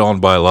get hit on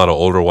by a lot of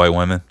older white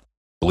women,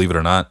 believe it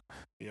or not.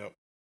 Yep.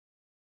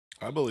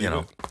 I believe You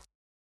know,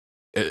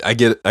 it. I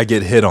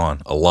get hit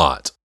on a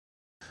lot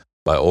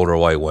by older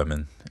white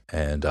women,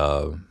 and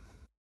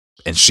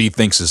she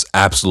thinks it's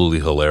absolutely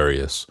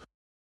hilarious.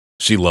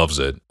 She loves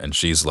it, and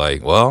she's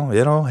like, "Well,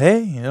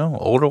 hey,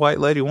 older white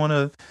lady want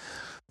to,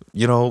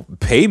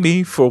 pay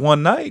me for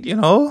one night,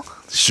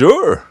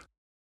 sure,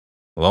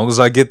 as long as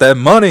I get that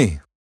money."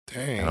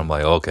 Dang. And I'm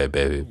like, "Okay,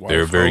 baby, Wife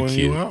very, very hoeing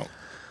cute." you out.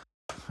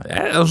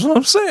 Yeah, that's what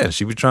I'm saying.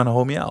 She be trying to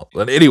hold me out,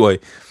 but anyway,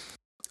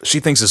 she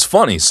thinks it's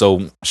funny,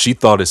 so she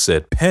thought it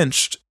said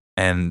pinched,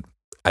 and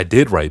I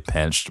did write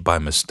pinched by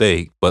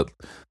mistake, but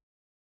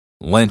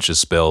lynch is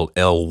spelled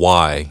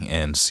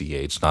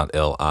Lynch, not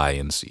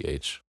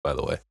Linch, by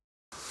the way.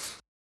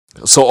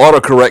 So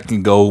autocorrect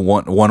can go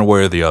one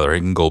way or the other.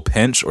 It can go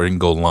pinch or it can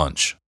go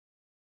lunch.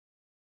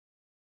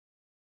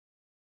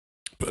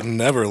 But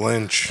never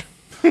lynch.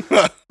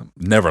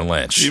 Never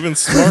lynch. Even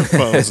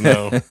smartphones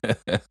know.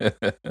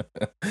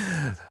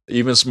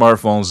 Even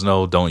smartphones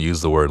know don't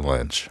use the word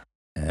lynch.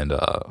 And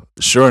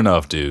sure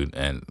enough, dude.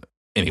 And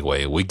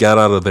anyway, we got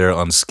out of there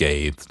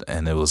unscathed.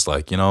 And it was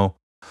like, I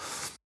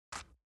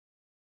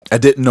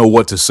didn't know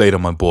what to say to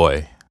my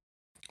boy.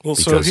 Well,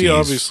 so Because he he's-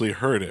 obviously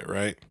heard it,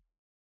 right?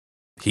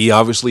 He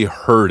obviously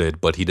heard it,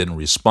 but he didn't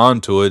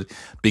respond to it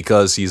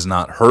because he's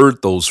not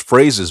heard those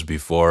phrases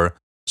before.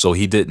 So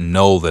he didn't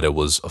know that it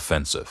was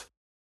offensive.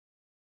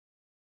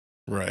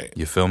 Right.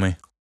 You feel me?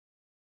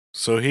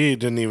 So he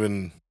didn't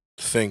even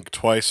think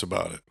twice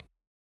about it.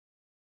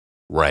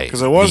 Right.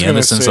 Because I was the going to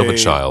innocence say, of a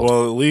child.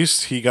 well, at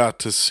least he got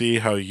to see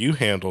how you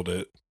handled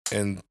it,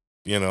 and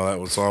that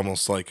was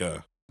almost like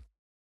a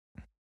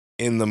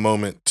in the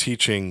moment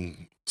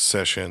teaching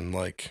session,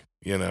 like.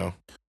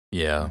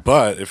 Yeah.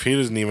 But if he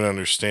doesn't even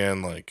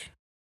understand like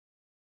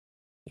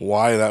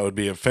why that would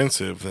be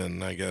offensive,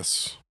 then I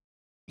guess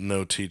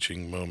no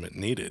teaching moment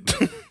needed.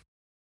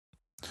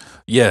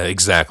 Yeah,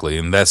 exactly.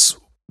 And that's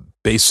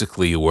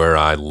basically where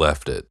I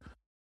left it.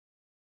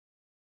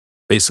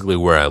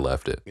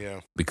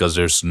 Yeah. Because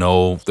there's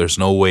no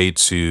way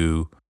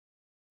to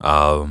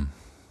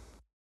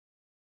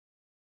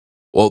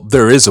well,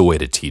 there is a way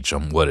to teach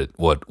them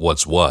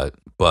what's what,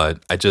 but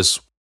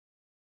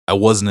I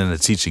wasn't in a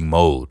teaching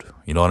mode.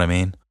 You know what I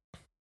mean?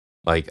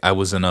 Like I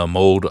was in a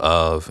mode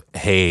of,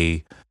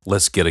 hey,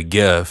 let's get a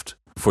gift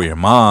for your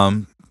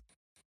mom,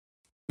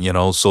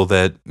 so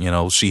that,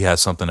 she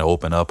has something to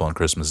open up on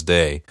Christmas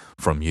Day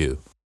from you.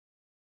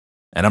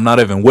 And I'm not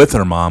even with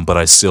her mom, but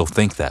I still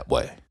think that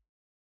way,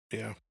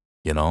 Yeah.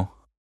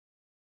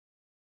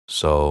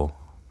 So,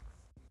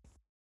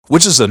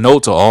 which is a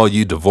note to all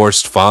you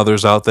divorced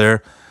fathers out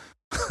there.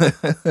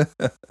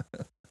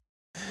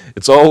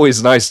 It's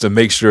always nice to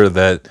make sure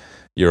that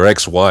your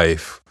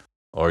ex-wife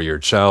or your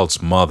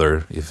child's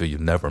mother, if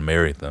you've never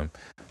married them,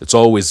 it's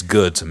always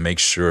good to make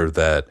sure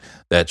that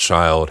that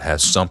child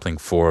has something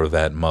for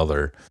that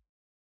mother,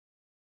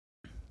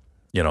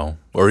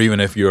 or even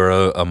if you're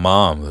a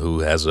mom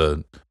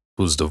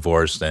who's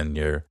divorced and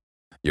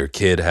your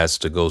kid has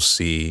to go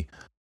see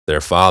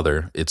their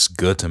father, it's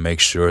good to make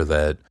sure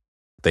that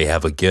they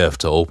have a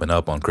gift to open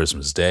up on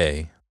Christmas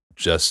Day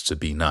just to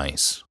be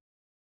nice.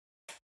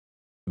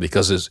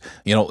 Because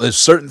there's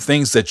certain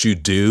things that you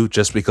do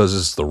just because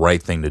it's the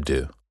right thing to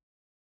do.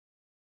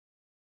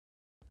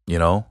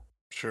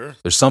 Sure.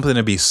 There's something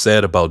to be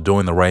said about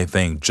doing the right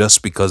thing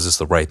just because it's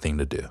the right thing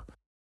to do.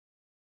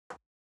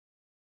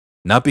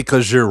 Not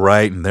because you're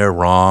right and they're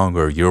wrong,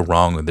 or you're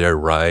wrong and they're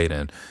right,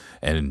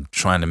 and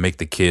trying to make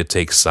the kid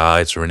take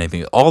sides or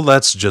anything. All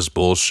that's just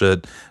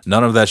bullshit.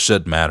 None of that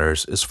shit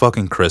matters. It's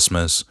fucking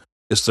Christmas.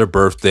 It's their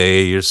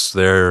birthday. It's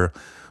their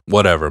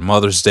whatever,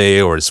 Mother's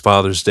Day or it's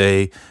Father's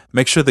Day.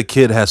 Make sure the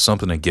kid has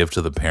something to give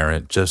to the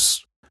parent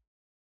just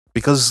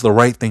because it's the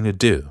right thing to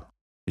do.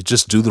 You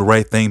just do the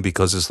right thing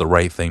because it's the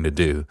right thing to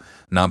do,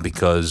 not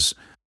because,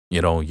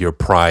 your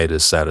pride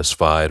is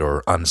satisfied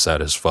or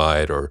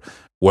unsatisfied, or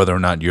whether or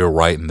not you're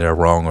right and they're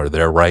wrong, or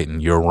they're right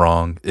and you're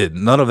wrong.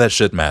 None of that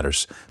shit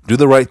matters. Do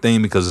the right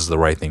thing because it's the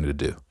right thing to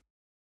do.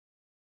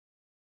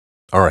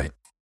 All right.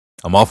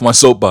 I'm off my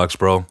soapbox,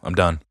 bro. I'm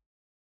done.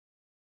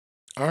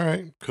 All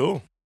right.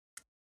 Cool.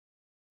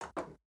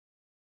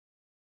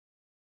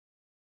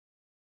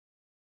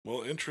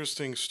 Well,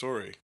 interesting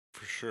story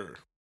for sure.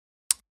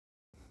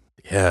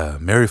 Yeah,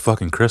 Merry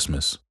fucking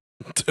Christmas.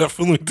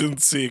 Definitely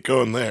didn't see it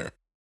going there.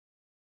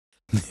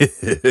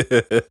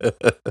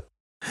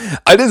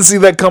 I didn't see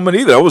that coming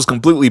either. I was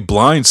completely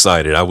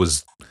blindsided.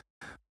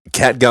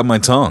 Cat got my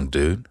tongue,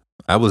 dude.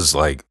 I was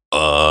like,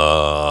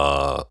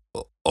 okay.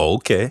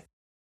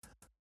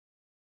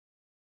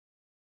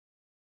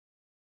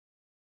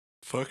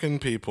 Fucking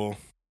people.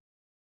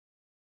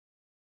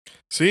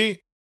 See?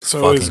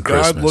 So Fucking is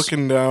God Christmas.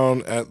 looking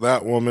down at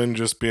that woman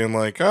just being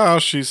like, oh,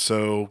 she's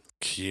so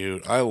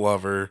cute. I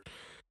love her.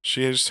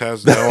 She just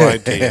has no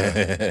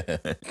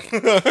idea.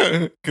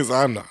 Because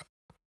I'm not.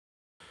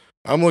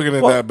 I'm looking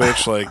at that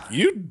bitch like,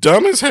 you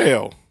dumb as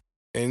hell.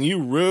 And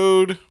you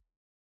rude.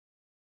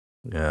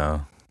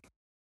 Yeah.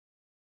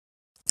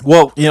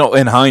 Well,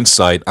 in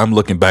hindsight, I'm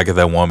looking back at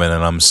that woman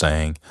and I'm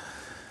saying,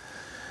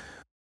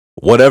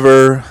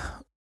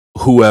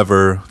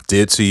 whoever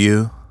did to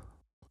you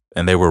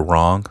and they were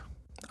wrong,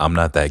 I'm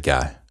not that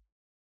guy.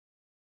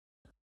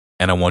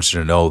 And I want you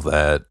to know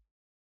that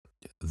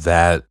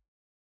that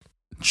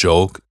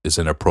joke is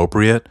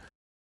inappropriate.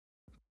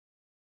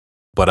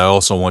 But I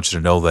also want you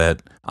to know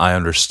that I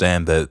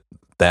understand that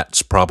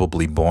that's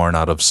probably born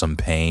out of some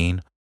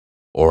pain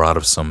or out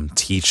of some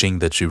teaching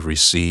that you've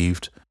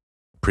received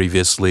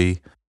previously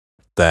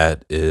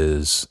that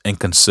is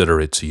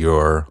inconsiderate to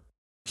your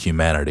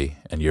humanity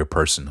and your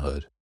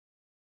personhood.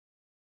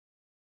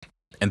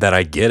 And that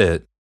I get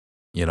it.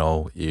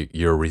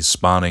 You're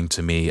responding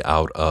to me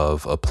out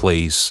of a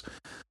place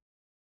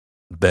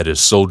that is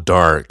so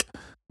dark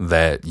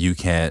that you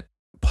can't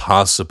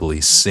possibly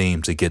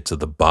seem to get to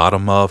the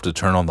bottom of to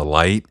turn on the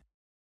light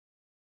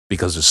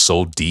because it's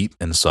so deep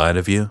inside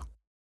of you.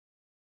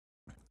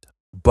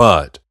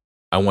 But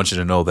I want you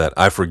to know that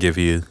I forgive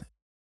you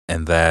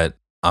and that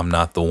I'm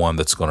not the one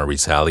that's going to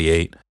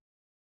retaliate,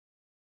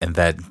 and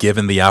that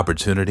given the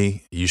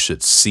opportunity, you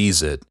should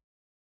seize it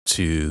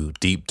to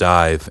deep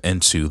dive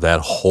into that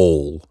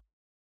hole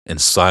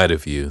inside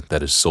of you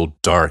that is so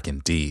dark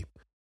and deep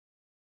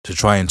to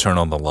try and turn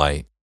on the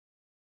light.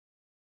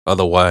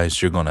 Otherwise,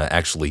 you're going to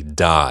actually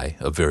die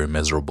a very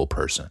miserable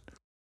person.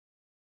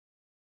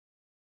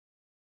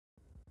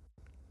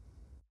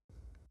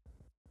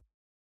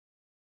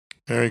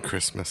 Merry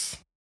Christmas.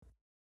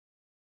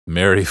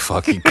 Merry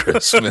fucking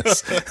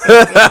Christmas.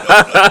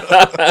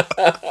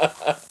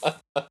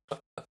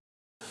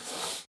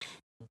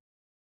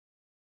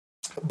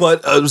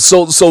 But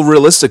so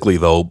realistically,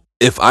 though,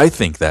 if I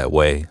think that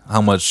way,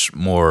 how much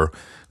more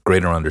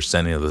greater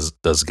understanding of this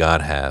does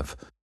God have?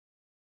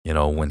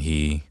 When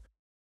He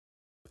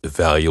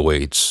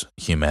evaluates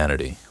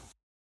humanity.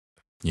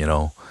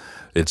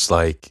 It's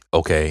like,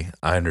 okay,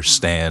 I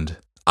understand.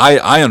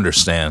 I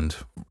understand.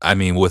 I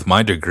mean, with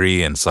my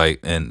degree in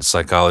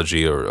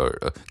psychology or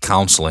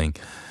counseling,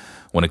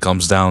 when it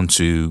comes down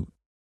to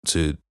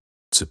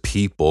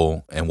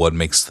people and what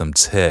makes them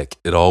tick,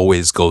 it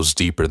always goes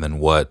deeper than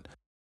what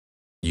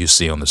you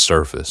see on the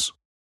surface,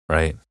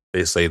 right?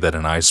 They say that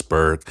an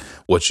iceberg,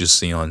 what you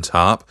see on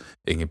top,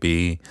 it can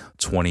be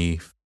 20,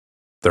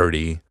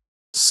 30,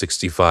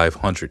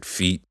 6,500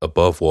 feet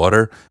above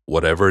water.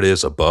 Whatever it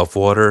is above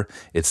water,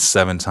 it's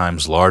 7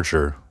 times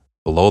larger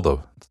below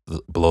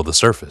the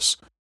surface.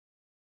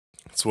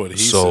 That's what he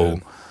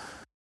said.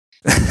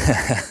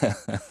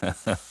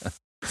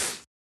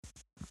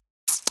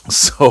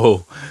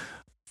 So,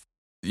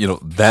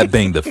 that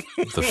being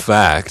the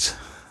fact,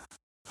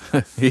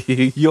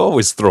 you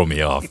always throw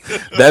me off.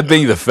 That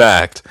being the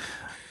fact,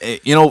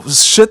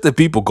 shit that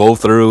people go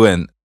through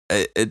and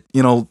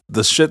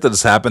the shit that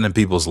has happened in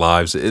people's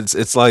lives,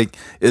 it's like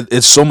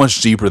it's so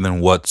much deeper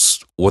than what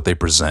they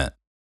present.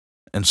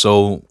 And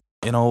so,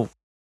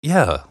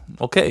 yeah,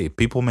 okay,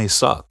 people may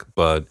suck,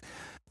 but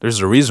there's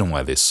a reason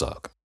why they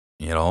suck,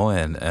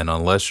 and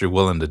unless you're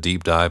willing to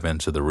deep dive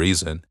into the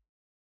reason,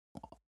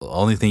 the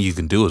only thing you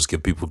can do is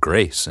give people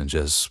grace and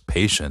just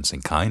patience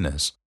and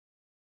kindness.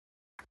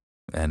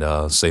 And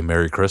say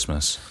Merry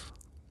Christmas.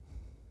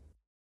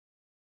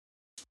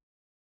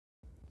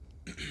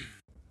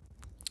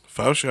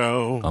 Faux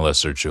show.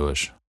 Unless they're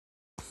Jewish.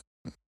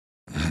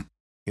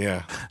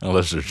 Yeah.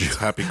 Unless they're Jewish.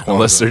 Happy Kwanzaa.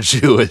 Unless they're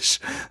Jewish.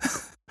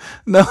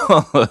 No,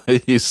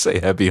 you say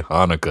Happy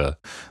Hanukkah,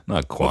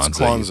 not What's Kwanzaa,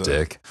 Kwanzaa? you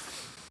dick.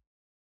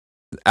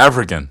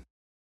 African.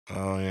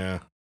 Oh, yeah.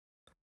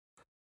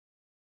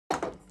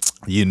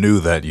 You knew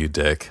that, you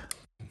dick.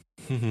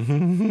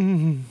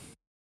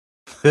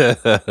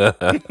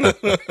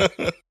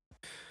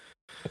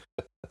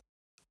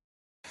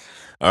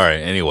 All right,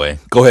 anyway,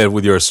 go ahead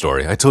with your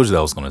story. I told you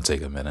that was going to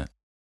take a minute.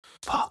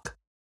 Fuck.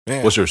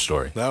 Man, What's your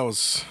story? that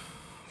was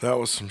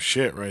some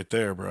shit right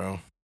there,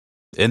 bro.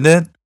 Isn't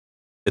it?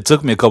 It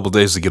took me a couple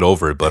days to get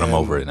over it, but I'm And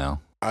over it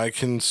now. I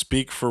can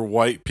speak for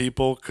white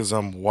people because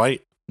I'm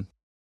white.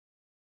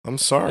 I'm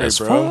sorry, As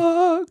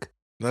bro. fuck.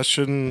 That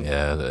shouldn't.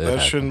 Yeah, That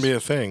shouldn't be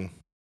a thing.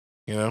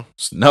 No,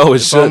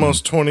 it's shouldn't.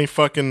 almost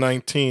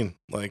 2019.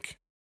 Like,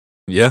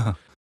 Yeah.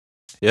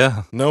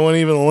 Yeah. no one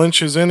even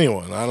lynches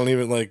anyone. I don't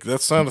even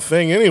that's not a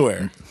thing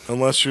anywhere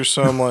unless you're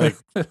some like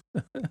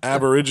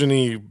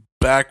Aborigine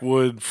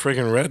backwood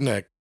friggin'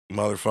 redneck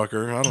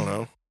motherfucker. I don't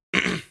know.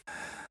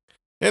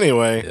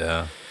 Anyway,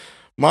 Yeah.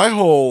 my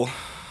whole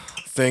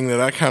thing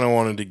that I kind of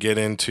wanted to get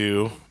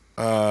into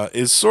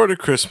is sort of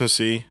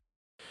Christmassy.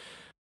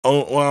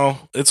 Oh,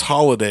 well, it's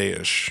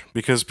holiday-ish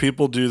because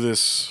people do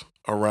this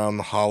around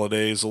the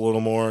holidays a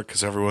little more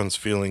because everyone's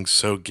feeling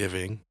so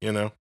giving, you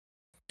know?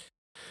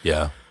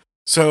 Yeah.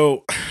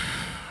 So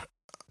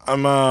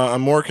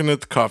I'm working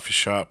at the coffee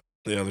shop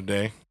the other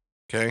day,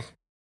 okay?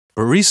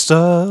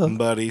 Barista.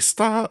 Buddy,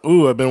 stop.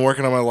 Ooh, I've been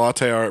working on my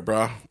latte art,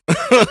 bro.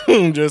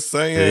 Just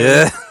saying.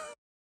 Yeah.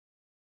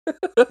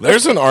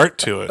 There's an art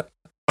to it.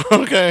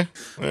 Okay,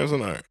 there's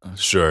an art.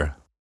 Sure.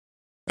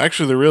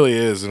 Actually, there really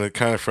is, and it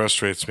kind of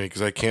frustrates me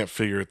because I can't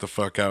figure it the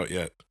fuck out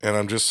yet. And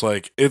I'm just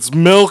like, it's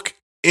milk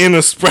in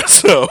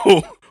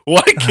espresso.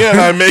 Why can't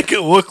I make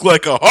it look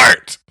like a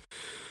heart?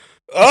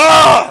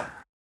 Ah!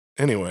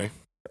 Anyway.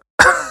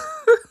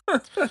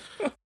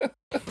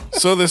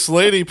 So this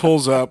lady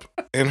pulls up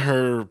in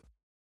her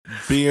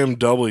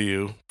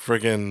BMW,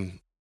 friggin'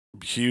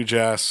 huge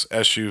ass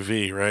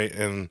SUV, right?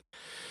 And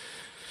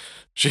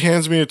she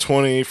hands me a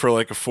 20 for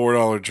like a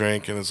 $4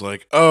 drink and is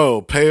like,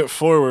 oh, pay it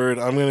forward.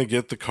 I'm going to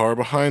get the car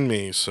behind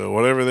me. So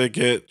whatever they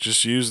get,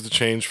 just use the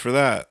change for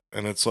that.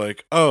 And it's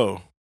like,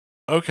 oh,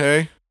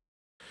 okay.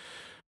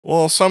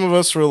 Well, some of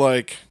us were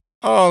like,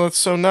 oh, that's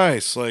so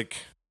nice. Like,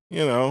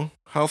 you know,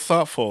 how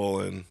thoughtful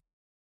and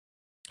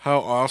how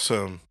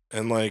awesome.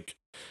 And like,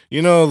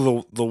 you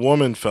know, the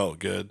woman felt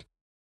good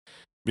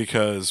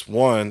because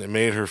one, it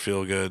made her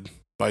feel good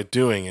by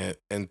doing it.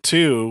 And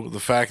two, the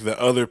fact that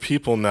other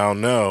people now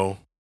know,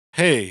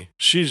 hey,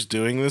 she's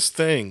doing this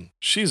thing.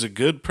 She's a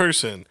good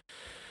person.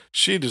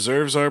 She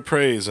deserves our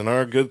praise and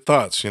our good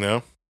thoughts, you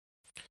know?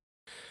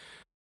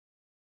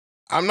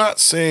 I'm not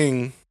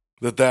saying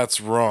that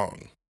that's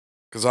wrong,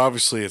 because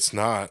obviously it's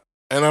not.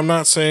 And I'm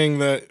not saying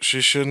that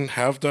she shouldn't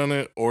have done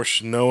it or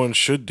no one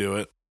should do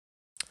it.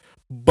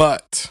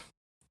 But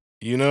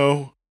you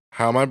know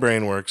how my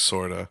brain works,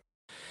 sorta.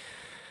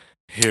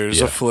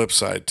 Here's a flip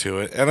side to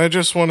it. And I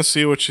just want to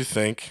see what you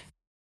think.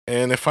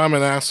 And if I'm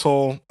an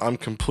asshole, I'm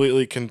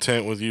completely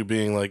content with you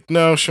being like,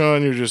 no,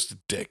 Sean, you're just a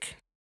dick.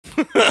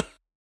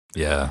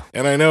 Yeah.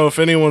 And I know if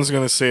anyone's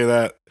going to say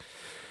that,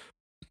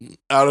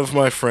 out of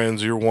my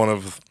friends, you're one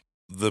of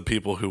the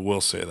people who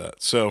will say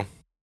that. So,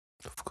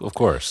 Of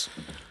course.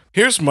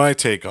 here's my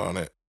take on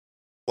it.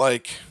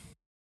 Like,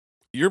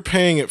 you're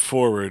paying it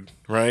forward,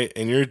 right?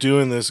 And you're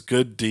doing this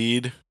good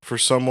deed for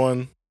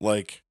someone,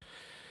 like,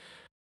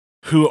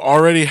 who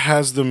already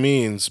has the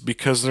means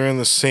because they're in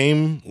the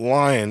same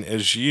line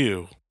as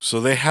you. So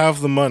they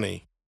have the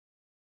money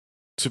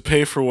to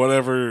pay for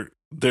whatever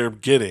they're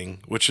getting,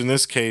 which in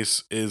this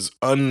case is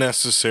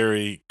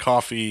unnecessary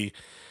coffee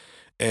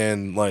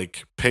and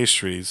like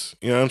pastries.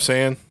 You know what I'm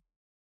saying?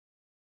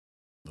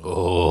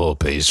 Oh,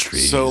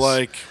 pastries. So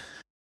like,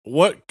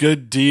 what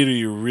good deed are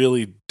you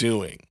really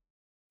doing?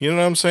 You know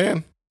what I'm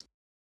saying?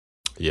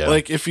 Yeah.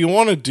 Like, if you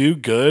want to do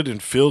good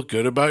and feel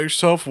good about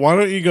yourself, why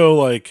don't you go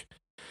like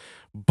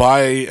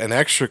buy an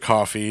extra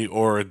coffee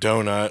or a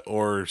donut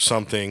or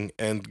something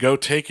and go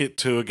take it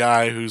to a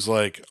guy who's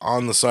like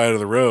on the side of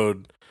the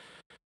road,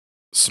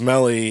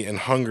 smelly and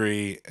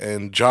hungry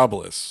and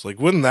jobless? Like,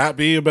 wouldn't that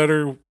be a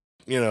better,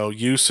 you know,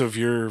 use of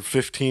your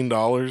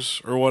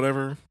 $15 or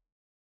whatever?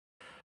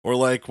 Or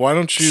like, why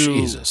don't you,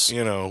 Jesus.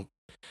 you know,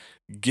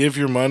 give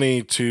your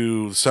money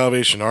to the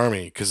Salvation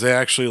Army, because they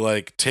actually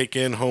like take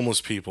in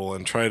homeless people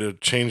and try to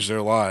change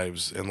their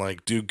lives and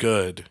like do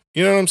good.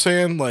 You know what I'm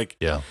saying? Like,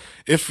 Yeah.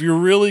 if you're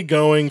really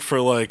going for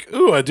like,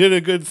 ooh, I did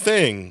a good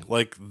thing,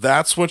 like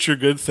that's what your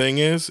good thing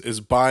is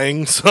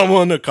buying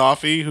someone a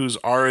coffee who's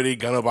already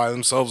gonna buy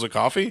themselves a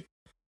coffee.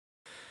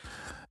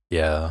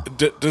 Yeah.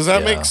 Does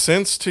that Yeah. make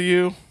sense to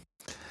you?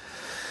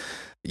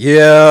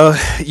 Yeah.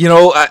 You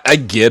know, I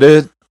get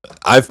it.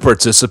 I've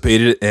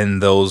participated in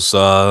those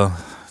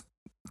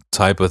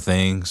type of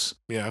things.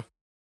 Yeah.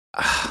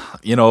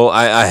 You know,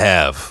 I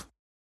have.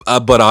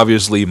 But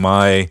obviously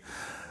my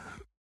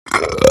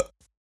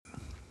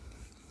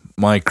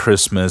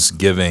Christmas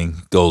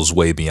giving goes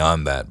way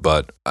beyond that.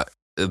 But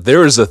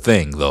there is a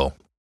thing, though.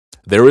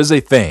 There is a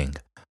thing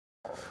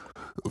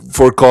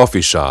for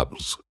coffee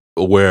shops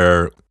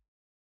where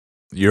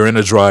you're in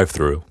a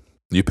drive-thru,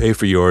 you pay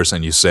for yours,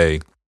 and you say,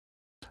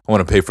 I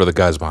want to pay for the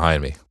guys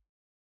behind me.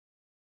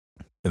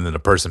 And then the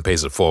person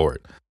pays it forward.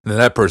 And then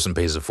that person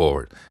pays it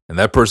forward. And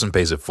that person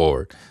pays it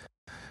forward.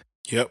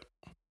 Yep.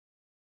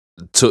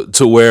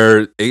 To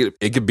where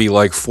it could be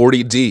like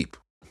 40 deep.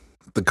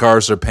 The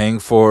cars are paying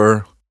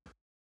for,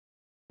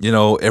 you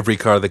know, every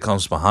car that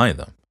comes behind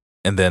them.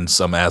 And then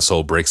some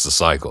asshole breaks the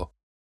cycle,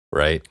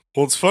 right?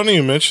 Well, it's funny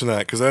you mention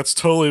that, because that's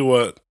totally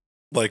what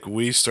like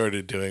we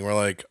started doing. We're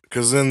like,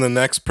 because then the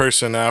next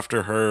person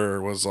after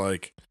her was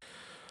like,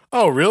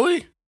 oh,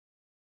 really?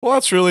 Well,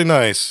 that's really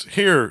nice.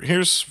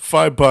 Here's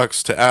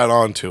 $5 to add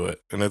on to it.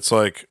 And it's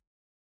like,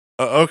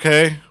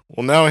 okay,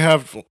 well, now we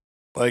have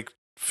like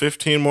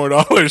 $15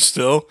 more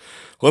still.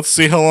 Let's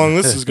see how long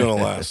this is going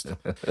to last.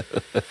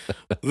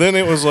 Then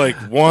it was like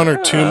one or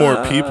two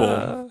more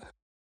people.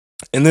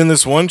 And then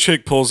this one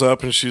chick pulls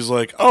up and she's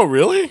like, "Oh,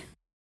 really?"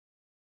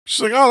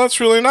 She's like, "Oh, that's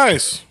really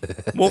nice.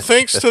 Well,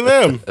 thanks to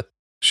them."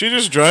 She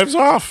just drives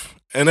off.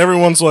 And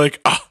everyone's like,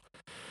 "Ah,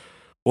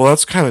 well,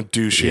 that's kind of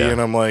douchey." Yeah.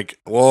 And I'm like,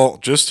 "Well,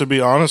 just to be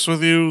honest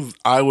with you,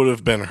 I would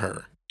have been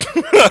her."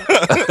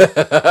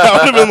 I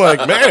would have been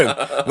like, "Man,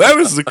 that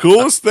is the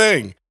coolest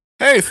thing.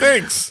 Hey,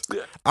 thanks.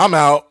 I'm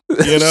out,"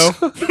 you know?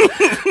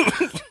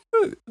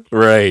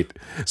 Right.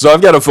 So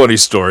I've got a funny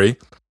story.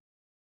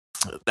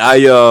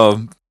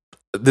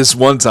 This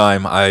one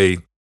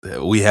time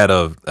we had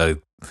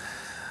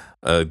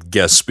a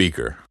guest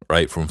speaker,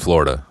 right, from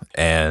Florida,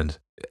 and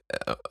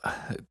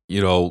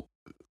you know,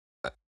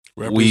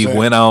 we Represent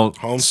went out.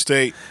 home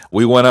state.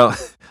 We went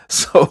out.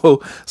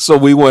 So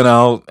we went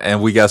out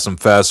and we got some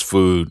fast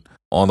food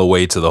on the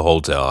way to the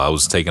hotel. I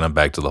was taking him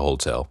back to the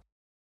hotel.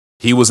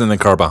 He was in the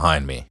car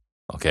behind me.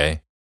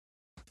 Okay.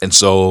 And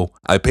so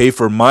I paid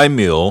for my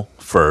meal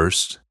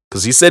first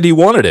because he said he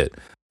wanted it.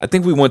 I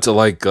think we went to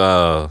like,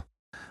 I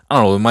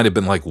don't know, it might have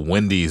been like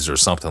Wendy's or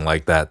something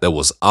like that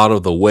was out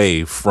of the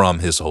way from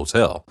his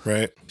hotel.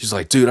 Right. She's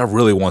like, "Dude, I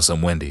really want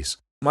some Wendy's."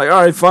 I'm like,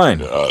 "All right, fine.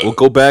 We'll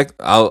go back.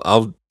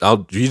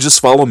 You just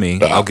follow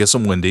me. I'll get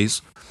some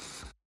Wendy's.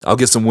 I'll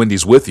get some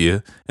Wendy's with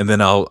you, and then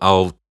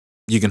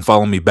you can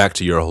follow me back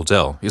to your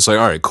hotel." He's like,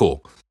 "All right,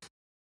 cool."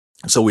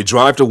 So we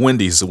drive to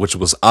Wendy's, which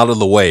was out of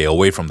the way,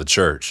 away from the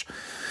church.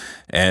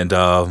 And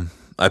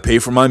I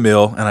paid for my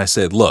meal, and I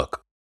said,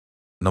 "Look,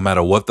 no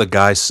matter what the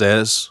guy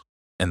says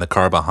in the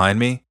car behind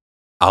me,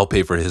 I'll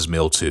pay for his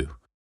meal too."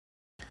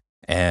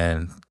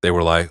 And they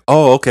were like,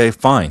 "Oh, okay,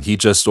 fine. He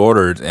just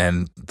ordered,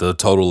 and the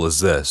total is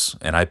this."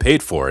 And I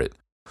paid for it.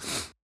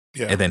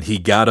 Yeah. And then he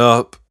got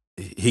up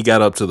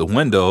to the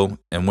window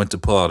and went to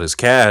pull out his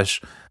cash.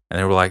 And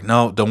they were like,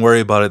 "No, don't worry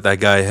about it. That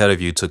guy ahead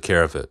of you took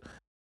care of it."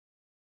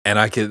 And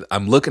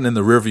I'm looking in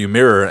the rearview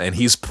mirror, and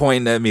he's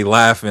pointing at me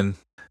laughing,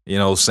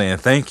 saying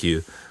thank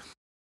you.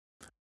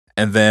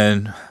 And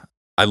then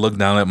I look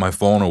down at my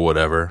phone or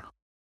whatever,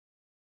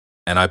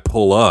 and I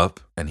pull up,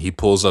 and he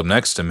pulls up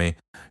next to me.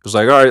 He was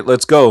like, "All right,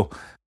 let's go."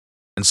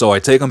 And so I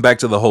take him back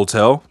to the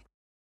hotel,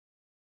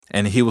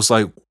 and he was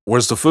like,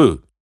 "Where's the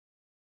food?"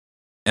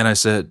 And I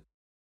said,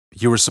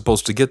 "You were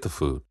supposed to get the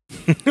food."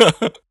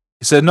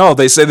 He said, "No,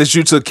 they said that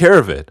you took care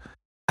of it."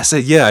 I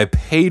said, "Yeah, I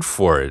paid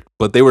for it,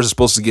 but they were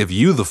supposed to give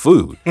you the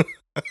food."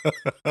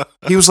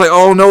 He was like,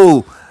 "Oh,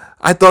 no,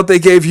 I thought they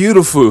gave you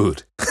the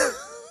food."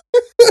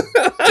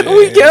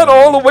 We got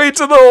all the way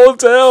to the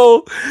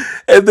hotel,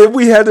 and then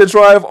we had to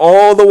drive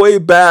all the way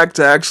back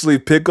to actually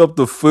pick up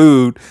the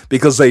food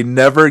because they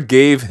never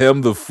gave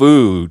him the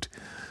food.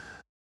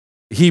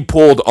 He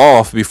pulled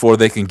off before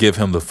they can give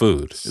him the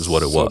food, is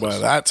what it was. So by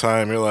that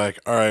time, you're like,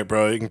 "All right,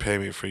 bro, you can pay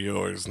me for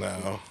yours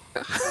now."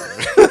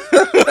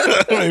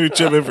 Maybe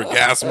chip in for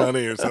gas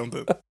money or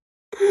something.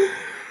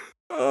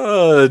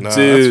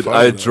 Dude, funny,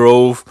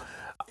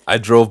 I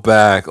drove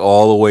back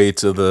all the way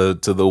to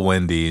the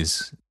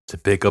Wendy's to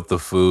pick up the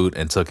food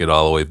and took it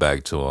all the way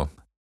back to him.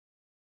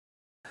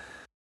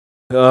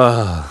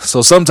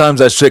 So sometimes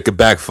that shit could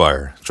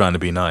backfire, trying to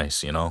be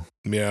nice,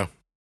 Yeah.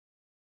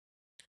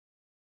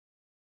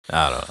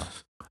 I don't know.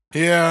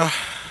 Yeah.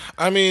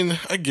 I mean,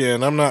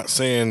 again, I'm not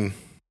saying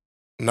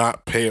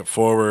not pay it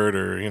forward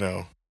or,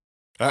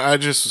 I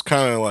just was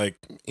kind of like,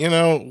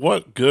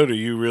 what good are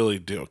you really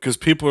doing? Because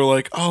people are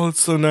like, "Oh,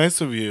 it's so nice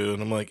of you."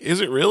 And I'm like,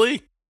 is it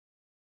really?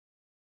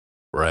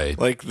 Right.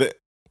 Like,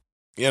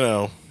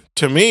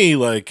 to me,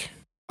 like,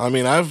 I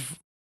mean, I've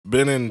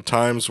been in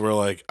times where,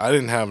 like, I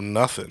didn't have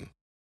nothing,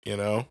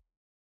 Yeah.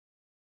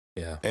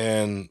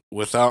 and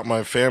without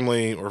my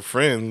family or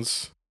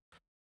friends,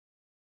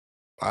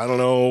 I don't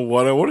know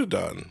what I would have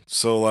done.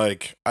 So,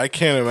 like, I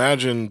can't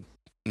imagine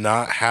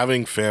not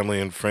having family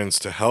and friends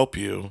to help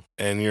you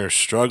and you're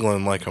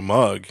struggling like a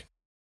mug.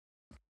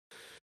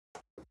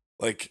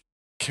 Like,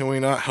 can we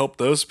not help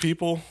those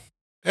people?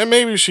 And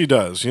maybe she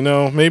does,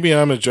 maybe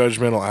I'm a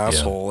judgmental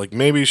asshole. Like,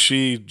 maybe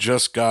she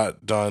just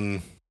got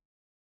done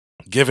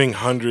giving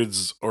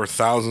hundreds or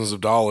thousands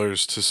of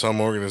dollars to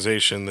some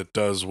organization that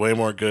does way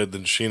more good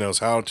than she knows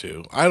how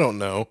to. I don't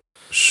know.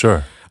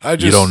 Sure.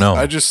 You don't know.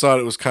 I just thought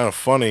it was kind of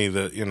funny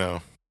that,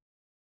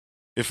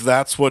 if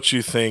that's what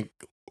you think,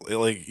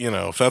 like,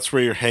 if that's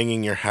where you're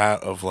hanging your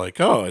hat of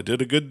like, "Oh, I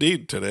did a good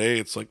deed today,"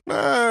 it's like,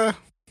 nah,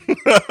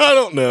 I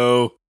don't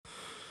know.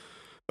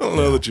 I don't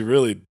know that you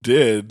really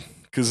did.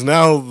 Because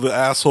now the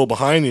asshole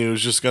behind you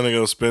is just going to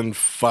go spend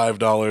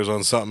 $5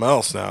 on something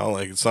else now.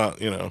 Like, it's not,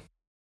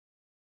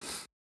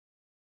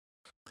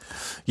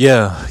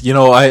 Yeah,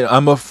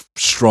 I'm a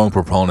strong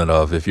proponent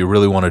of if you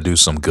really want to do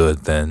some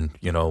good, then,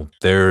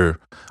 there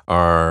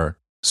are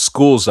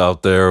schools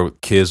out there with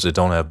kids that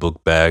don't have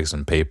book bags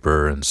and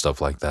paper and stuff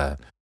like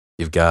that.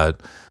 You've got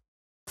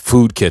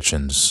food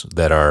kitchens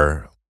that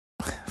are,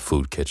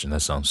 food kitchen, that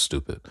sounds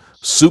stupid.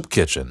 Soup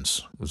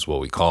kitchens is what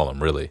we call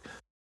them, really.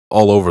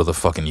 All over the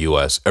fucking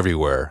U.S.,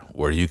 everywhere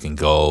where you can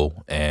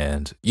go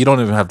and you don't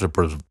even have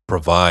to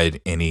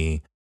provide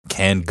any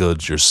canned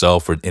goods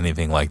yourself or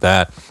anything like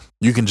that.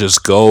 You can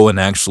just go and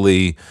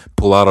actually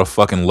pull out a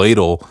fucking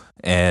ladle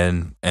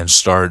and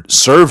start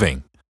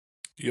serving,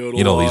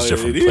 these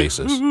different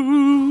places.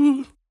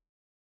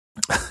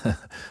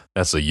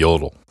 That's a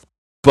yodel.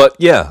 But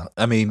yeah,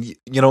 I mean,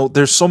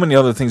 there's so many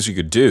other things you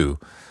could do.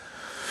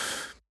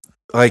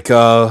 Like,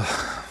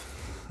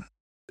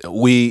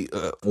 we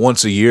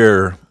once a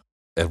year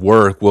at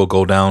work, we'll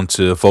go down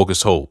to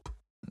Focus Hope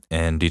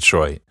in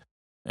Detroit,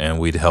 and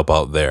we'd help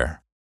out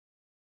there,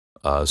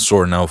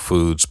 sorting out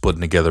foods,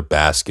 putting together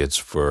baskets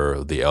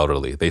for the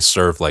elderly. They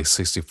serve like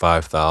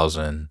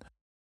 65,000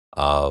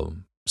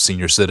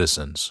 senior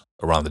citizens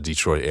around the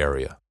Detroit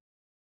area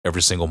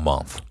every single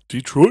month.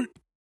 Detroit?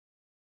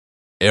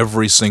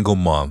 Every single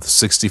month,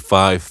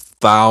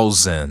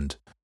 65,000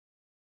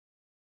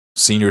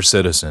 senior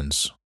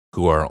citizens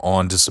who are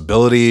on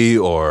disability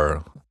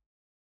or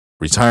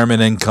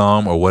retirement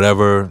income or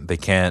whatever. They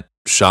can't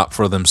shop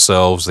for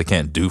themselves. They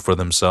can't do for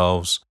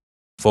themselves.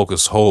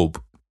 Focus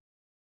Hope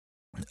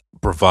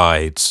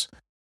provides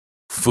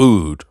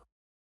food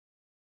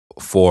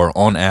for,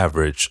 on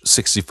average,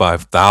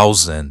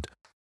 65,000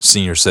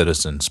 senior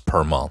citizens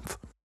per month.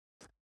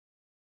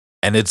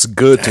 And it's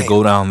good to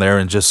go down there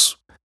and just,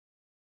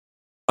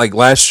 like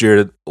last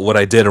year, what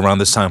I did around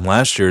this time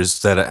last year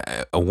is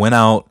that I went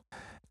out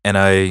and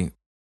I,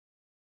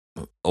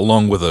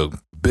 along with a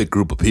big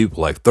group of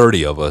people, like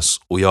 30 of us,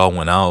 we all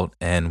went out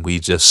and we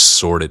just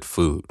sorted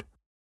food.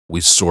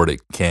 We sorted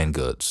canned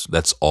goods.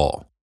 That's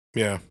all.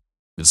 Yeah.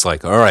 It's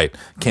like, all right,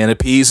 can of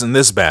peas in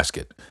this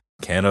basket,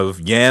 can of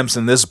yams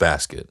in this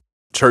basket,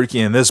 turkey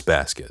in this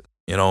basket,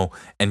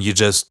 and you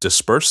just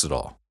disperse it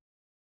all.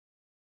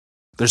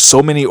 There's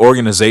so many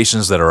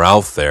organizations that are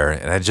out there,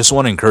 and I just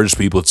want to encourage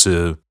people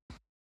to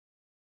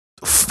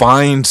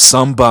find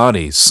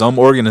somebody, some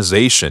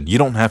organization. You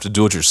don't have to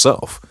do it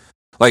yourself.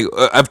 Like,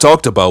 I've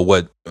talked about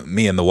what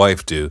me and the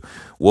wife do.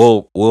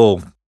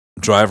 We'll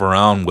drive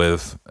around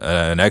with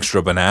an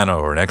extra banana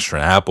or an extra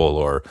apple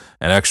or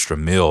an extra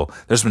meal.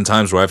 There's been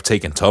times where I've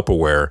taken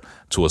Tupperware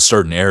to a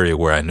certain area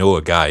where I know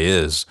a guy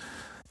is,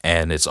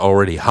 and it's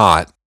already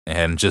hot,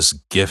 and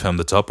just give him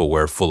the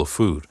Tupperware full of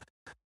food.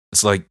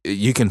 It's like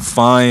you can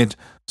find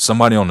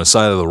somebody on the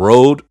side of the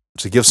road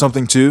to give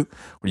something to,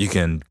 or you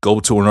can go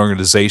to an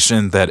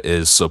organization that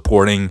is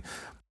supporting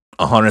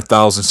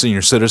 100,000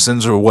 senior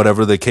citizens or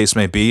whatever the case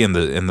may be in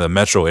the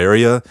metro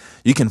area.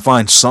 You can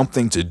find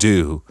something to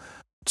do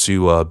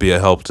to be a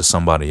help to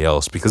somebody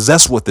else, because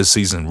that's what this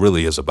season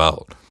really is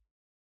about.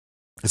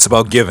 It's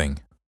about giving,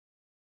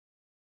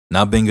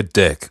 not being a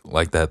dick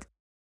like that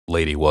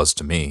lady was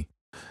to me,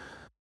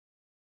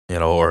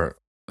 or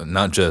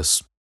not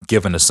just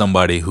giving to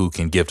somebody who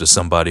can give to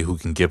somebody who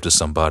can give to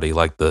somebody,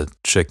 like the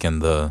chick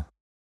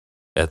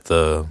at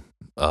the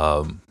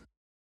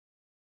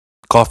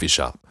coffee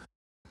shop.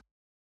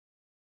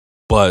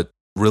 But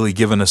really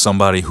giving to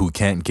somebody who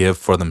can't give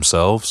for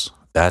themselves,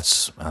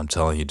 that's, I'm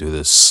telling you, dude,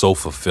 it's so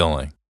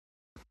fulfilling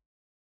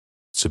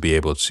to be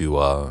able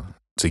to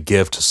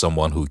give to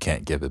someone who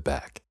can't give it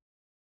back.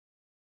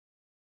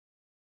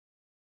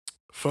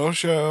 Faux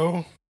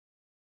show.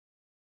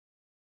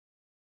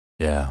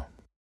 Yeah.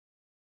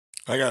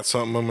 I got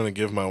something I'm going to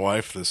give my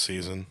wife this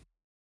season.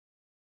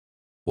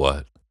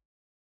 What?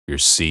 Your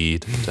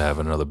seed to have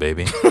another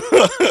baby?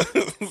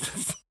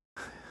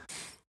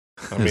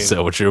 Is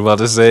that what you're about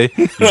to say?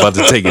 You're about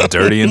to take it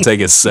dirty and take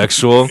it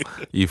sexual?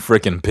 You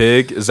freaking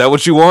pig. Is that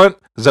what you want?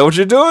 Is that what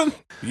you're doing?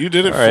 You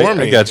did it All for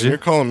me. I got you. You're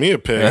calling me a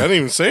pig. I didn't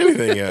even say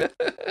anything yet.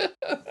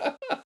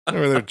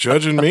 They're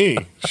judging me.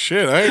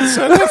 Shit, I ain't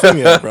said nothing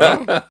yet,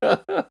 bro.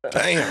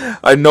 Damn.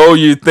 I know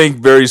you think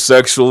very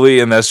sexually,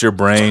 and that's your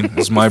brain.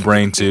 It's my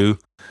brain, too.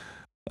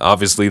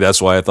 Obviously,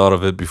 that's why I thought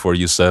of it before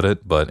you said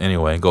it. But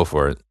anyway, go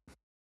for it.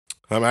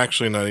 I'm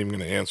actually not even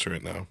going to answer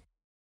it now.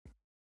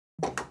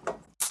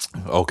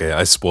 Okay,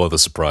 I spoiled the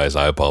surprise.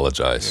 I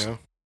apologize. Yeah.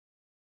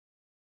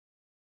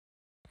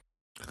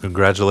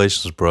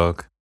 Congratulations,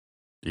 Brooke.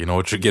 You know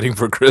what you're getting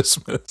for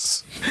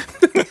Christmas.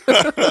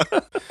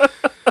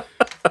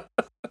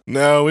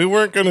 No, we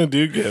weren't going to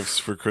do gifts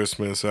for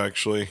Christmas,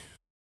 actually.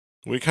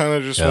 We kind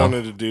of just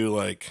wanted to do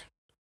like,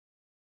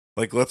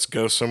 let's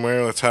go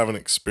somewhere. Let's have an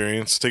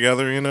experience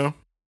together,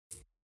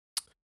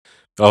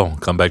 Oh,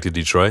 come back to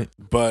Detroit?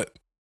 But,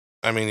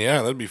 I mean,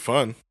 yeah, that'd be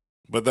fun.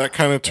 But that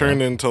kind of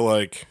turned into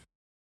like,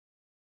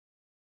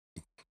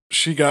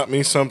 she got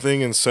me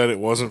something and said it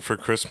wasn't for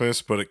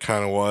Christmas, but it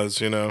kind of was,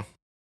 Of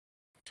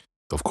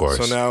course.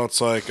 So now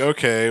it's like,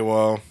 okay,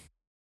 well,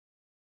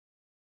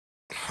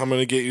 I'm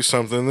going to get you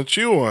something that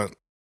you want.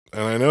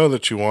 And I know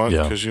that you want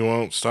because you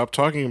won't stop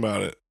talking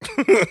about it.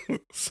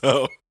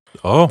 So.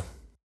 Oh,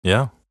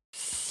 yeah.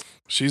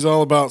 She's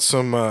all about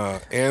some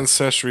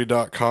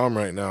Ancestry.com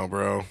right now,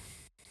 bro.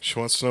 She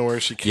wants to know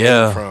where she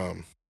came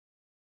from.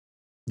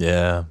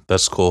 Yeah,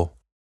 that's cool.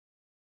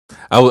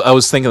 I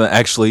was thinking that,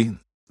 actually,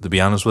 to be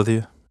honest with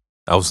you,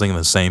 I was thinking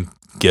the same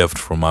gift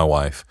for my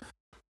wife,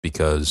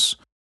 because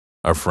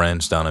our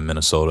friends down in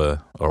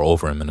Minnesota, or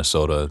over in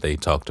Minnesota, they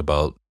talked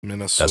about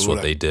Minnesota. That's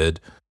what they did.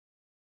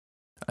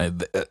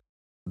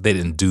 they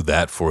didn't do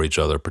that for each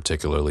other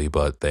particularly,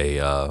 but they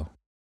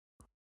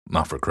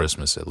not for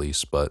Christmas at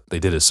least, but they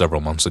did it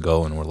several months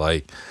ago, and we're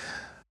like,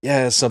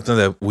 yeah, it's something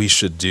that we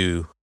should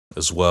do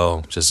as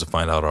well, just to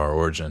find out our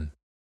origin.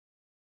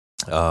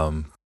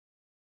 And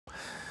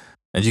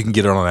you can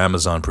get it on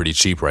Amazon pretty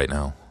cheap right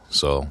now,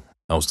 so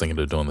I was thinking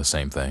of doing the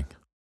same thing.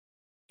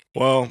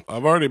 Well,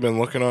 I've already been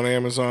looking on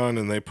Amazon,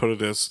 and they put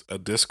it as a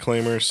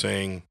disclaimer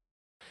saying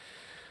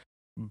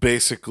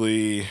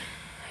basically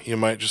you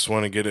might just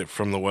want to get it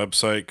from the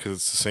website because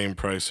it's the same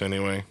price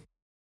anyway.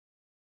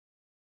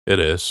 It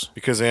is,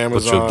 Because but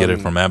Amazon, you'll get it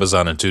from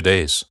Amazon in 2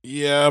 days.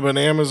 yeah, but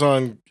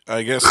Amazon,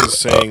 I guess, is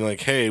saying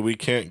like, hey, we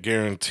can't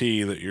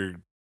guarantee that you're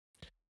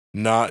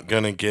not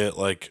gonna get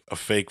like a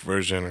fake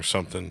version or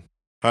something.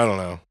 I don't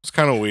know. It's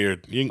kind of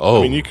weird. I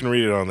mean, you can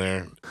read it on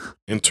there,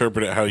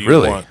 interpret it how you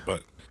Really? want,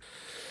 but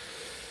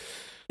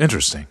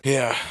Interesting.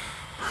 yeah.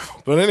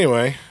 But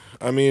anyway,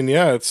 I mean,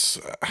 yeah, it's.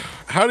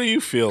 How do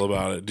you feel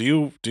about it? Do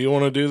you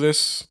want to do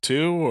this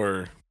too,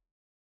 or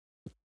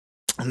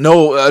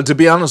No, to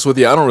be honest with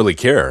you, I don't really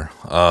care.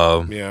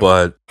 Yeah.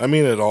 But I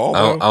mean, at all?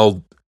 I'll, though?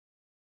 I'll.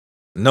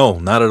 No,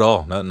 not at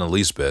all. Not in the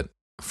least bit.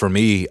 For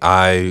me,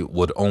 I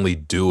would only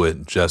do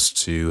it just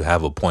to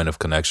have a point of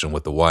connection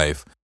with the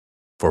wife,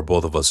 for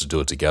both of us to do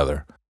it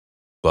together.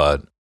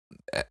 But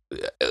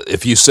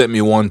if you sent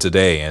me one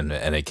today and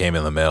it came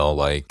in the mail,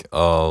 like,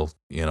 oh,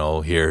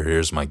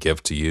 here's my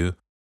gift to you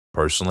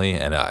personally,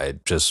 and I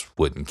just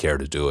wouldn't care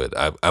to do it.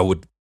 I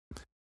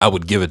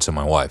would give it to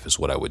my wife is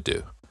what I would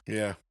do.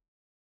 Yeah.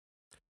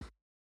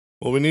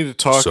 Well, we need to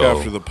talk So-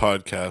 after the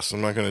podcast.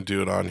 I'm not going to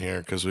do it on here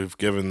because we've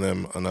given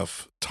them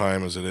enough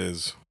time as it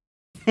is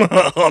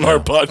on our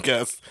Yeah.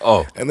 podcast,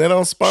 Oh, and they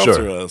don't sponsor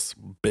Sure. us,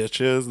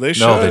 bitches. They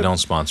should. no, they don't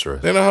sponsor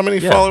us. They know how many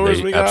Yeah, followers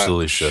they we got.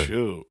 absolutely should.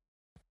 Shoot.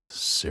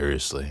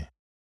 Seriously.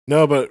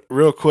 No, but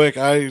real quick,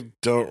 I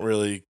don't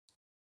really.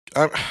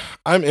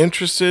 I'm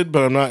interested,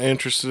 but I'm not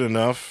interested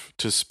enough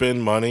to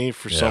spend money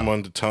for Yeah.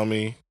 someone to tell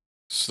me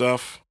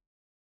stuff.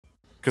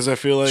 Because I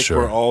feel like Sure.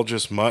 we're all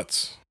just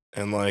mutts,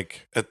 and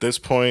like at this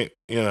point,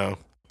 we all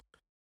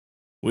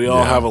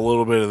Yeah. have a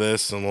little bit of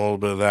this and a little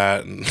bit of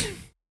that, and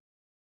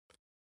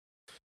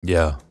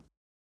Yeah.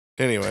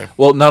 anyway,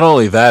 Well, not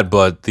only that,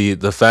 but the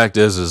fact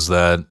is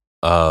that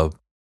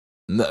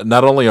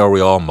not only are we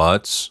all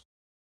mutts.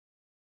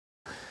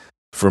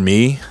 For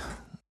me,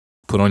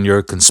 put on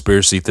your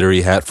conspiracy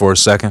theory hat for a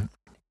second.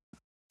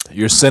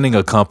 You're sending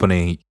a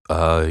company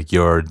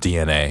your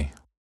DNA.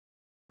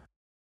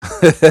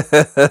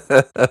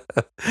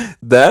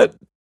 that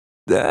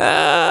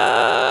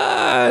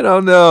I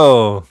don't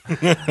know.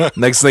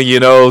 Next thing you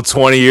know,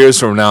 20 years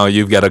from now,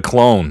 you've got a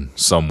clone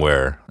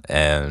somewhere,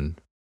 and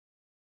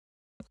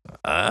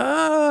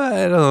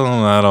I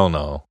don't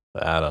know.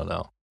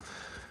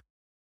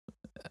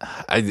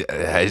 I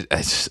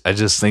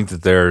just think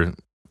that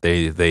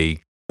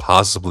they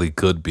possibly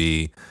could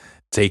be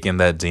taking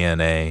that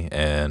DNA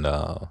and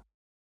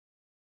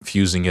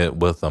fusing it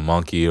with a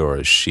monkey or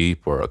a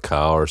sheep or a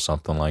cow or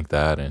something like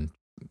that, and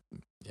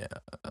yeah,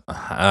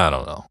 I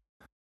don't know.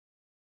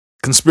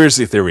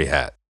 Conspiracy theory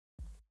hat.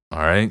 All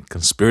right,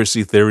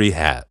 conspiracy theory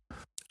hat.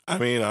 I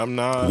mean, I'm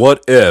not.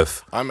 What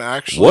if? I'm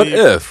actually What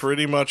if?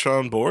 pretty much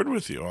on board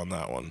with you on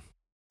that one.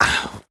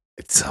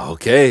 It's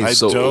okay. I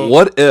So don't-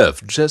 what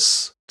if?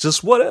 Just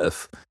what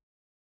if?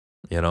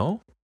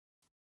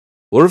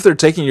 What if they're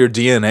taking your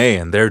DNA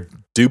and they're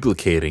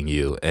duplicating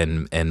you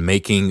and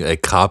making a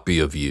copy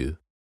of you,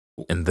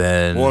 and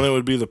then Well, and it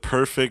would be the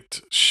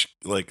perfect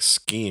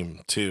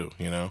scheme too.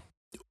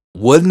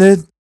 wouldn't it?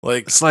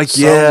 Like It's like,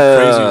 some yeah,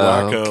 crazy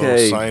wacko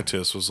okay.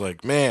 scientist was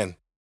like, man,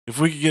 if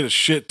we could get a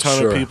shit ton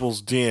Sure. of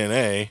people's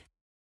DNA,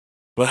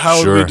 but how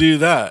would Sure. we do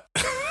that?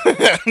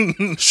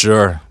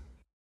 Sure.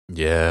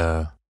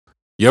 Yeah.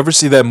 You ever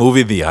see that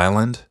movie, The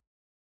Island?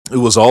 It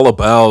was all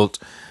about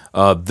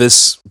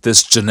this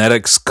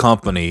genetics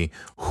company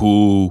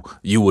who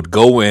you would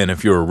go in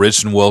if you were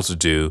rich and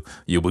well-to-do.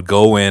 You would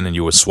go in and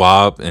you would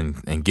swab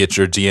and get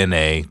your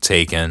DNA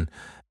taken.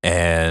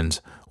 And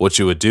what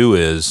you would do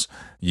is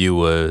you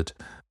would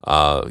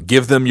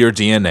give them your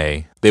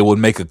DNA. They would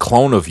make a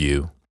clone of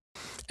you.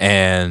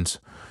 And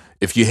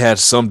if you had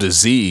some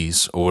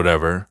disease or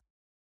whatever,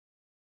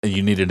 and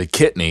you needed a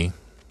kidney,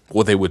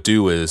 what they would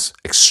do is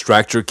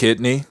extract your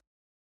kidney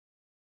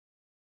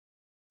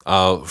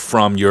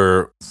from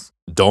your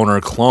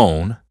donor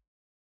clone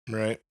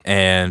Right.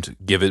 and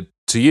give it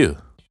to you.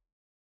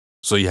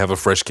 So you have a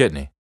fresh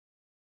kidney.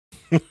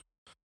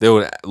 They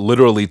would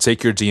literally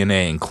take your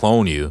DNA and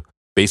clone you,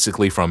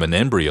 basically from an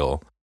embryo,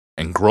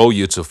 and grow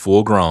you to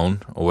full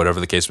grown, or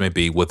whatever the case may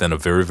be, within a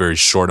very, very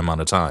short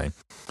amount of time.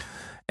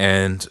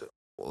 And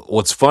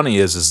what's funny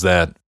is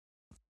that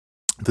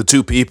the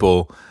two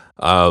people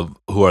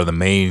who are the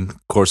main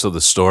course of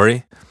the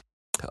story,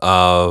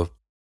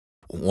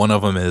 one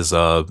of them is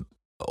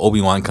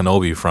Obi-Wan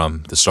Kenobi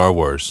from the Star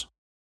Wars.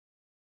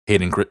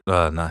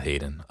 Not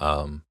Hayden.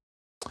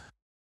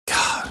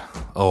 God,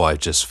 I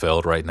just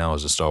failed right now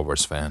as a Star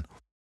Wars fan.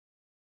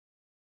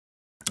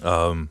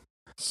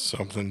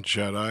 Something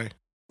Jedi.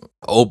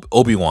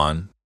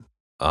 Obi-Wan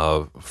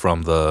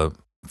from the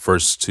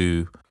first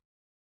two,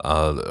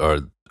 or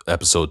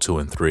episode 2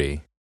 and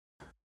 3.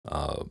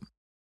 Uh,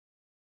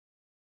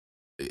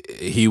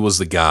 he was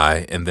the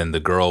guy, and then the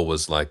girl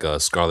was like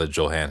Scarlett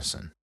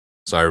Johansson.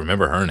 So I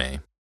remember her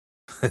name.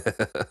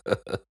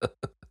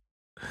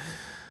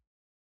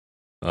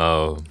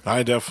 Oh,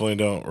 I definitely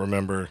don't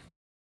remember.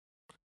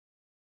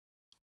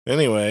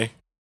 Anyway,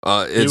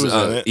 it's was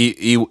in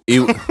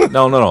it.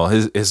 no.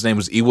 His name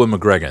was Ewan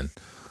McGregor.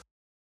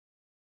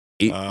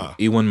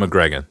 Ewan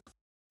McGregor.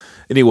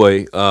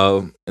 Anyway,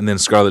 and then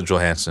Scarlett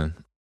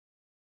Johansson,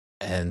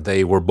 and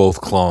they were both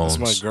clones.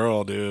 That's my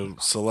girl, dude.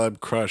 Celeb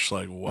crush,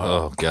 like wow.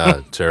 Oh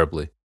God,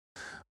 terribly.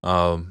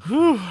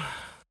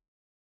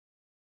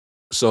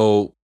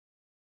 So,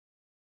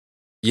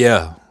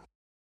 yeah,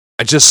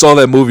 I just saw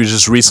that movie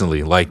just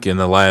recently, like in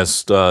the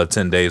last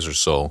 10 days or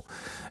so,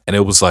 and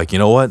it was like, you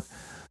know what?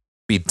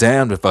 Be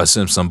damned if I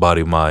send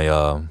somebody my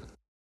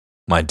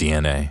my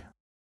DNA,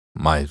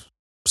 my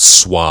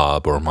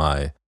swab, or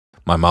my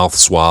mouth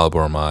swab,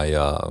 or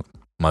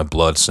my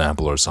blood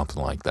sample, or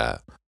something like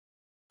that.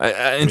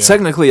 And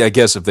technically, I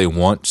guess if they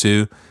want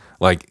to,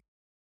 like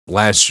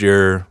last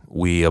year,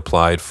 we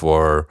applied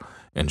for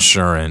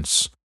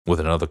insurance with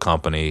another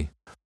company.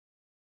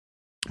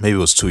 Maybe it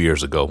was 2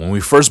 years ago when we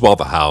first bought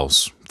the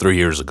house. 3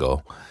 years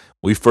ago,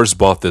 we first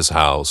bought this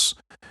house.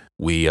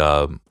 We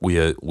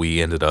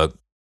ended up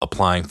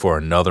applying for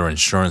another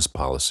insurance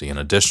policy, an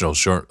additional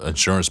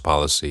insurance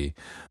policy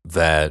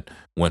that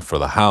went for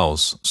the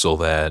house, so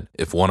that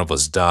if one of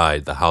us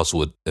died, the house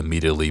would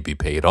immediately be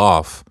paid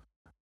off.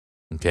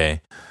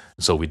 Okay,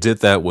 so we did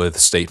that with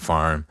State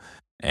Farm,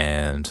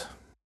 and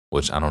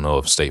which I don't know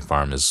if State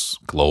Farm is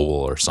global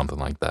or something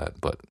like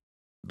that, but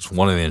it's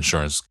one of the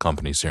insurance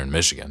companies here in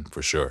Michigan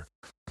for sure.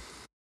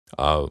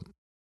 One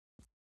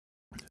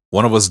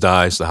of us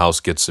dies, the house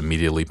gets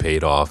immediately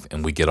paid off,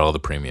 and we get all the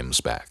premiums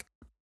back.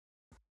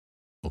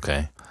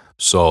 Okay,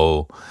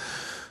 so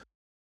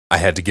I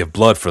had to give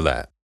blood for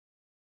that.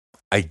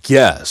 I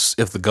guess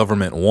if the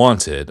government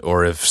wanted,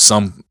 or if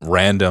some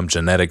random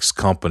genetics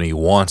company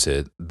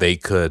wanted, they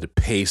could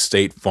pay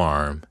State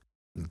Farm,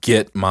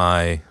 get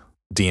my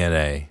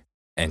DNA,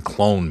 and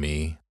clone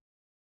me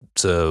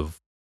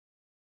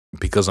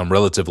because I'm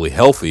relatively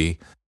healthy.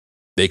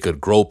 They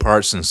could grow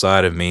parts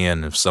inside of me,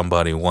 and if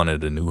somebody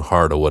wanted a new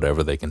heart or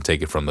whatever, they can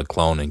take it from the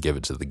clone and give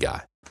it to the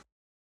guy.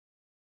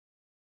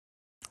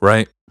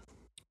 Right?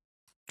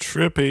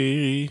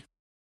 Trippy.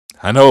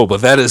 I know, but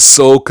that is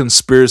so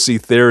conspiracy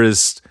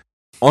theorist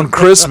on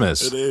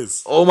Christmas. It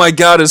is. Oh my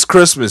God, it's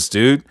Christmas,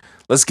 dude.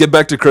 Let's get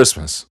back to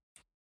Christmas.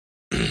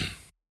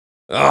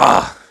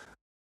 Ah.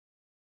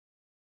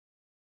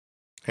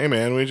 Hey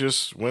man, we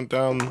just went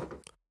down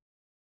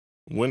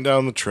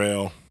the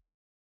trail.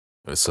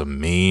 It's a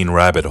mean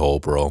rabbit hole,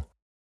 bro.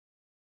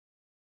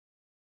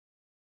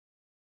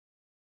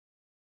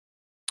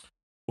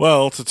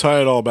 Well, to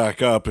tie it all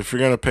back up, if you're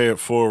going to pay it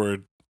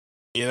forward,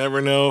 you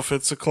never know if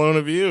it's a clone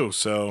of you,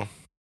 so.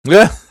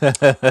 Yeah.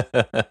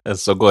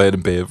 So go ahead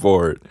and pay it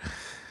forward.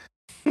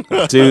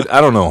 Dude, I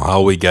don't know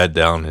how we got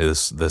down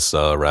this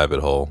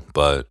rabbit hole,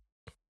 but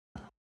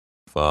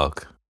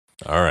fuck.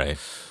 All right.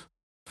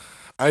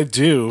 I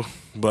do,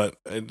 but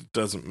it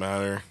doesn't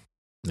matter.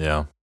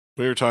 Yeah.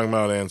 We were talking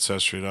about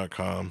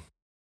Ancestry.com.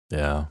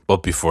 Yeah.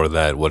 But before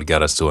that, what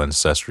got us to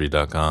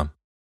Ancestry.com?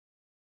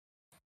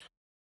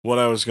 What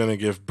I was going to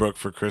give Brooke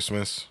for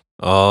Christmas.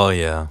 Oh,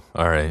 yeah.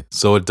 All right.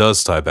 So it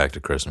does tie back to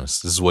Christmas.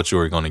 This is what you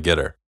were going to get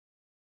her.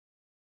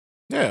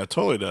 Yeah, it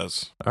totally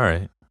does. All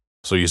right.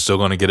 So you're still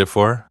going to get it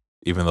for her,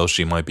 even though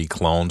she might be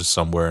cloned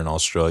somewhere in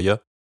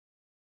Australia?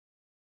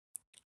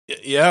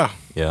 Yeah.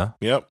 Yeah?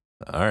 Yep.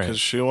 All right.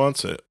 Because she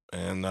wants it,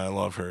 and I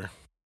love her.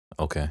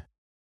 Okay.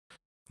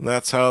 And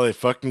that's how they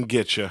fucking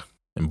get you.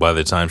 And by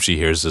the time she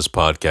hears this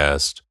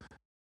podcast,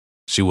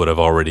 she would have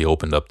already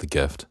opened up the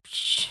gift.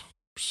 She's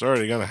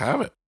already going to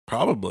have it.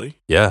 Probably.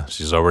 Yeah,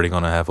 she's already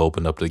going to have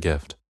opened up the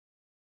gift.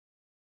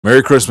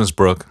 Merry Christmas,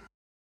 Brooke.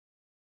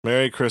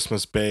 Merry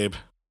Christmas, babe.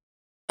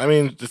 I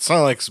mean, it's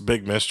not like it's a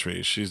big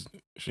mystery. She's,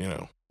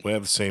 we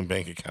have the same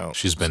bank account.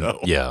 She's been, so.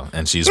 Yeah,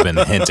 and she's been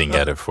hinting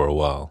at it for a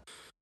while.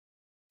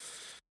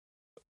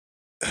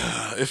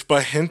 If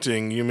by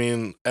hinting you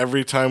mean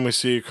every time we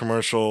see a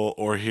commercial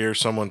or hear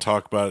someone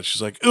talk about it,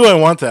 she's like, "Ooh, I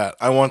want that.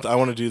 I want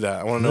to do that.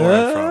 I want to know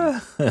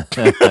where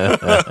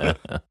I'm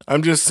from."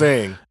 I'm just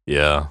saying.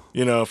 Yeah.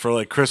 For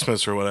like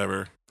Christmas or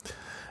whatever.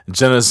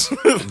 Jenna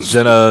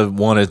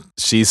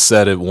she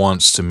said it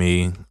once to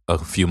me a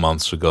few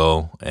months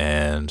ago,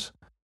 and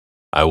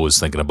I was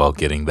thinking about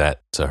getting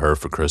that to her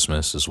for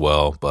Christmas as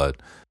well, but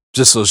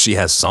just so she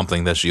has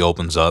something that she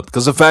opens up.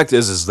 Because the fact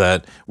is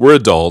that we're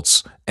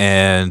adults,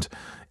 and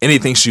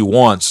anything she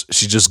wants,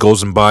 she just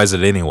goes and buys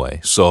it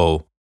anyway.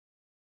 So,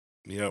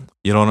 yep.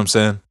 You know what I'm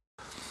saying?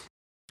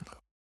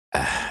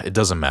 It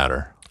doesn't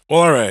matter.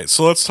 Well, all right.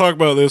 So let's talk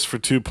about this for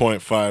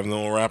 2.5, and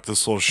then we'll wrap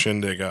this little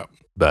shindig up.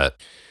 Bet.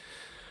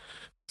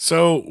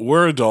 So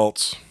we're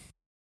adults.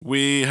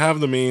 We have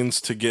the means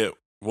to get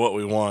what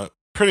we want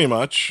pretty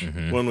much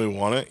when we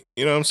want it.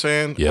 You know what I'm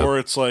saying? Yep. Or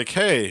it's like,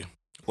 hey,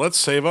 let's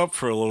save up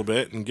for a little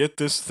bit and get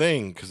this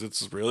thing because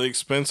it's really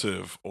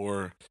expensive.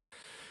 Or,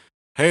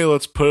 hey,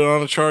 let's put it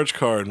on a charge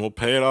card and we'll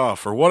pay it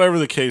off. Or whatever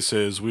the case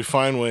is, we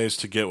find ways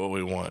to get what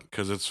we want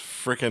because it's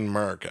freaking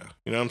America.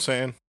 You know what I'm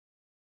saying?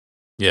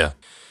 Yeah.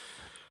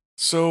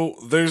 So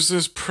there's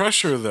this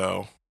pressure,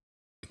 though,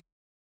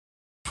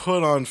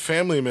 put on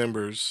family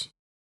members.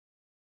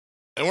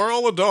 And we're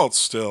all adults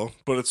still,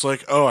 but it's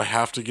like, oh, I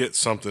have to get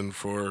something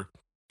for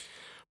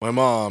my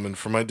mom and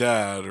for my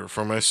dad or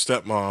for my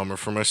stepmom or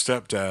for my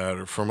stepdad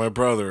or for my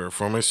brother or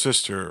for my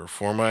sister or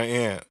for my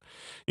aunt.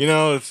 You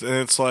know,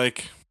 it's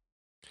like,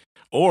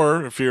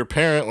 or if you're a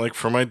parent, like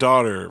for my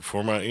daughter,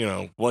 for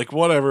my, like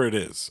whatever it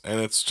is. And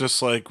it's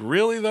just like,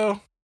 really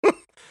though?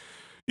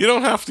 You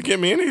don't have to get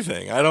me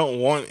anything. I don't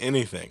want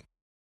anything.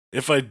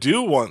 If I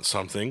do want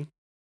something,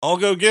 I'll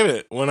go get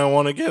it when I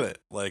want to get it.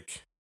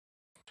 Like,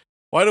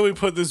 why do we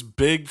put this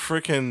big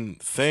freaking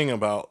thing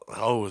about,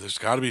 oh, there's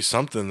got to be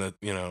something that,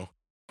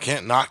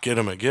 can't not get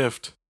him a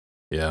gift.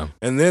 Yeah.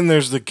 And then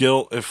there's the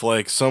guilt if,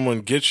 like,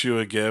 someone gets you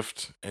a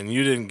gift and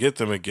you didn't get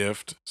them a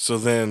gift. So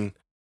then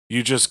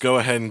you just go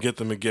ahead and get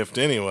them a gift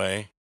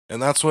anyway.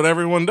 And that's what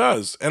everyone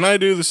does. And I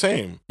do the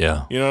same.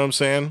 Yeah. You know what I'm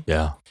saying?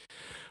 Yeah.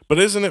 But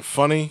isn't it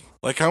funny?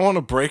 Like, I want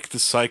to break the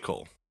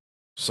cycle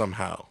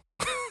somehow.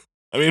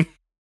 I mean,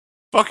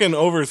 fucking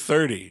over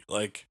 30.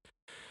 Like,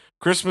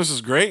 Christmas is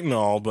great and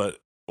all, but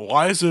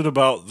why is it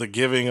about the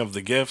giving of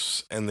the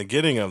gifts and the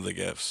getting of the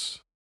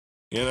gifts?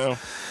 You know?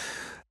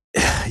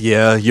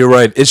 Yeah, you're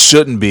right. It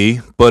shouldn't be,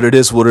 but it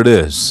is what it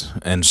is.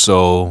 And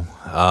so,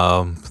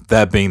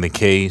 that being the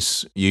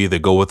case, you either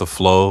go with the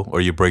flow or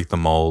you break the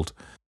mold.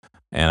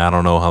 And I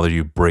don't know how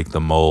you break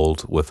the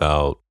mold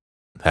without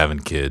having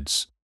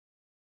kids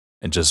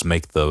and just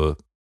make the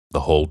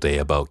whole day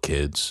about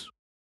kids.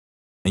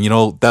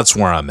 And that's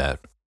where I'm at.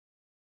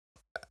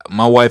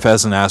 My wife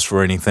hasn't asked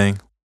for anything.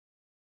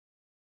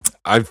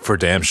 I for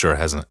damn sure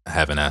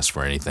haven't asked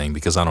for anything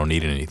because I don't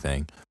need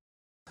anything.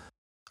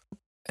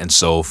 And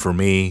so for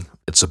me,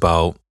 it's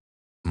about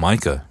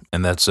Micah,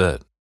 and that's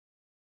it.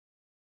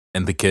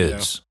 And the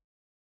kids.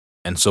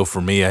 Yeah. And so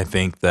for me, I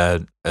think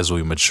that as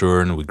we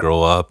mature and we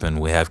grow up and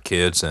we have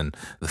kids and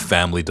the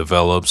family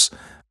develops,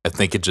 I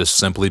think it just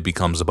simply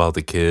becomes about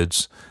the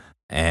kids.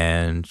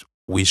 And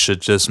we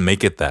should just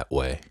make it that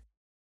way.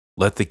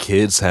 Let the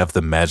kids have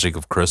the magic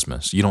of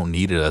Christmas. You don't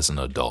need it as an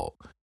adult.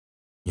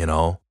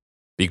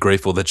 Be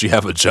grateful that you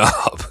have a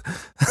job.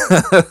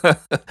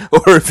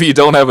 Or if you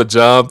don't have a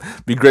job,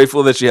 be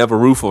grateful that you have a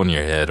roof on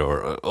your head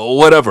or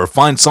whatever.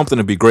 Find something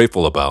to be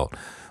grateful about.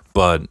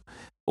 But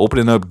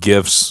opening up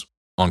gifts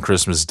on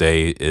Christmas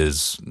Day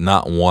is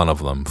not one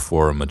of them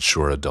for a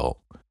mature adult.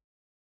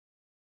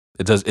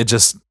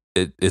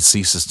 It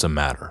ceases to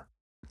matter.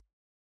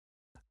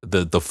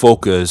 The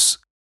focus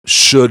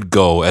should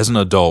go, as an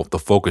adult, the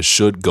focus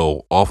should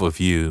go off of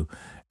you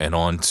and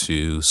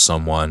onto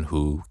someone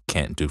who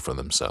can't do for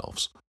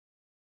themselves.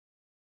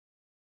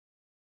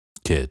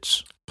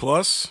 Kids.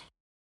 Plus,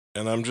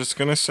 and I'm just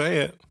going to say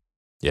it.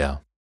 Yeah.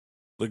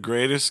 The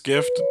greatest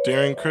gift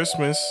during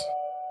Christmas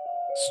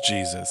is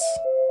Jesus.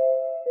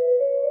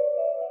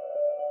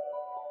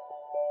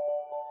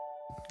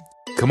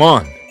 Come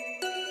on.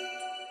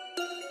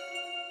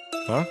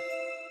 Huh?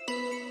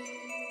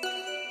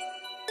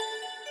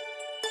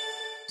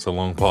 It's a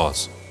long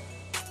pause.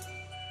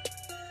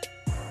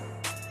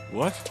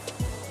 What?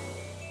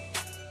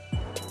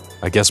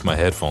 I guess my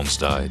headphones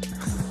died.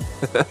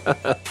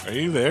 Are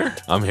you there?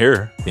 I'm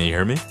here. Can you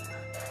hear me?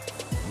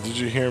 Did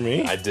you hear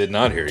me? I did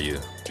not hear you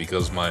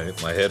because my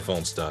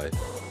headphones died.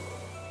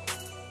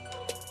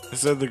 I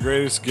said the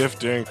greatest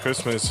gift during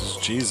Christmas is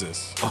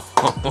Jesus.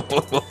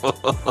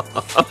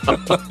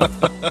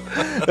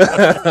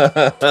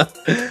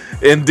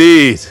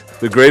 Indeed.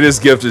 The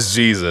greatest gift is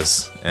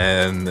Jesus.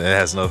 And it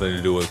has nothing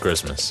to do with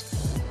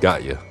Christmas.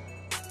 Got you.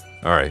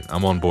 All right.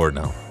 I'm on board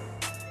now.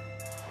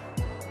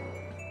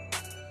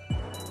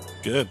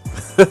 Good.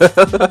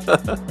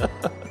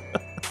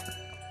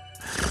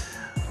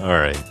 All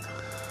right.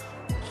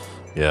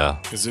 Yeah.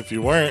 Because if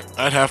you weren't,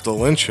 I'd have to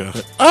lynch you.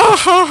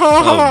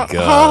 Oh,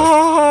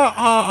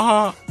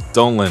 God.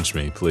 Don't lynch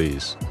me,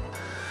 please.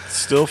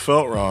 Still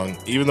felt wrong.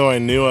 Even though I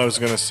knew I was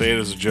going to say it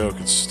as a joke,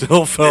 it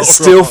still felt wrong. It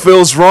still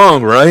feels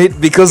wrong, right?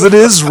 Because it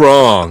is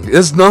wrong.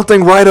 There's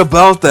nothing right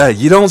about that.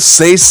 You don't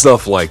say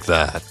stuff like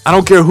that. I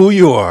don't care who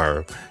you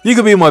are. You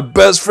could be my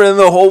best friend in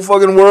the whole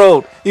fucking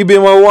world. You could be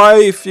my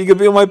wife. You could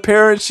be my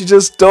parents. You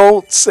just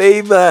don't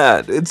say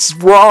that. It's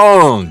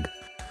wrong.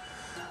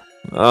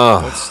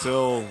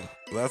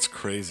 That's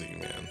crazy,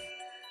 man.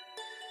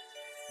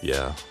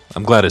 Yeah.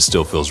 I'm glad it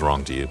still feels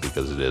wrong to you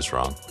because it is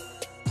wrong.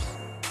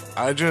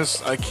 I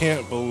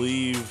can't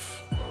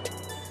believe,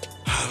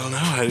 I don't know,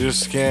 I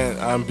just can't,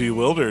 I'm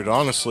bewildered,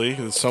 honestly,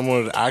 that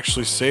someone would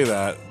actually say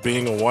that.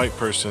 Being a white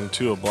person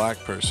to a black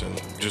person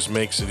just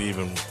makes it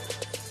even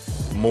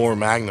more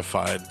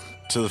magnified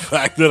to the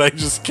fact that I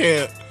just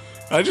can't.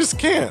 I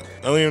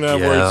don't even have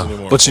words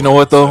anymore. But you know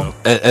what, though?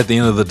 At the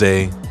end of the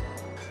day,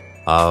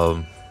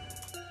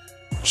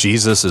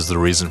 Jesus is the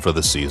reason for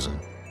the season.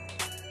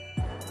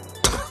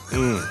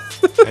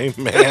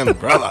 Amen,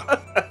 brother.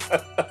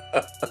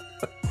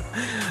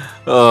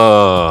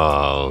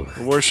 Oh,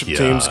 The worship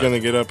team's going to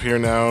get up here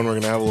now, and we're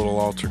going to have a little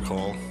altar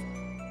call.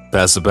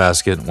 pass the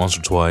basket once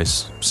or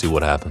twice, see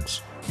what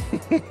happens.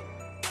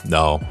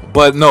 No,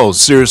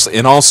 seriously.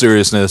 In all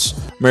seriousness,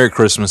 Merry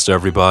Christmas to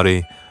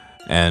everybody,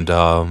 and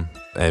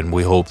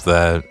we hope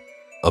that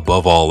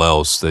above all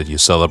else that you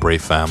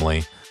celebrate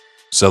family,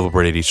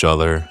 celebrate each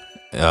other,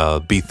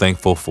 be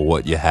thankful for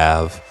what you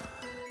have,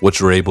 what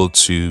you're able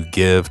to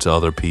give to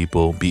other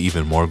people, be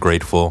even more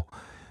grateful,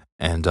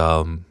 and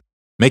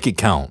make it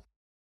count.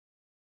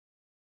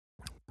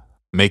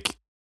 Make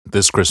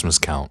this Christmas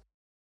count.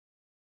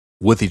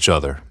 With each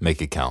other,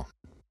 make it count.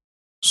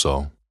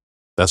 So,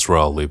 that's where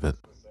I'll leave it.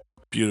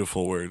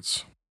 Beautiful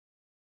words.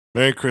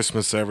 Merry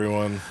Christmas,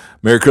 everyone.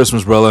 Merry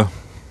Christmas, brother.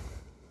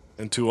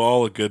 And to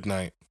all, a good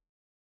night.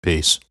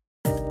 Peace.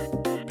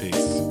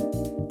 Peace.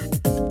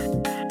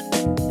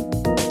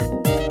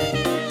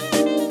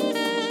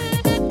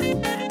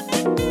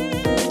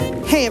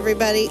 Hey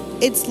everybody,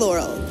 it's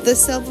Laurel, the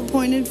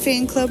self-appointed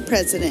fan club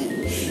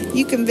president.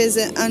 You can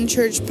visit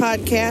Unchurched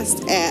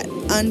Podcast at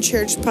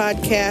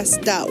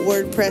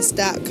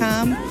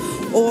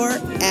unchurchedpodcast.wordpress.com or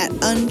at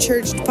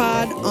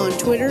unchurchedpod on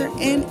Twitter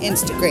and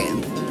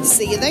Instagram.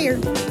 See you there.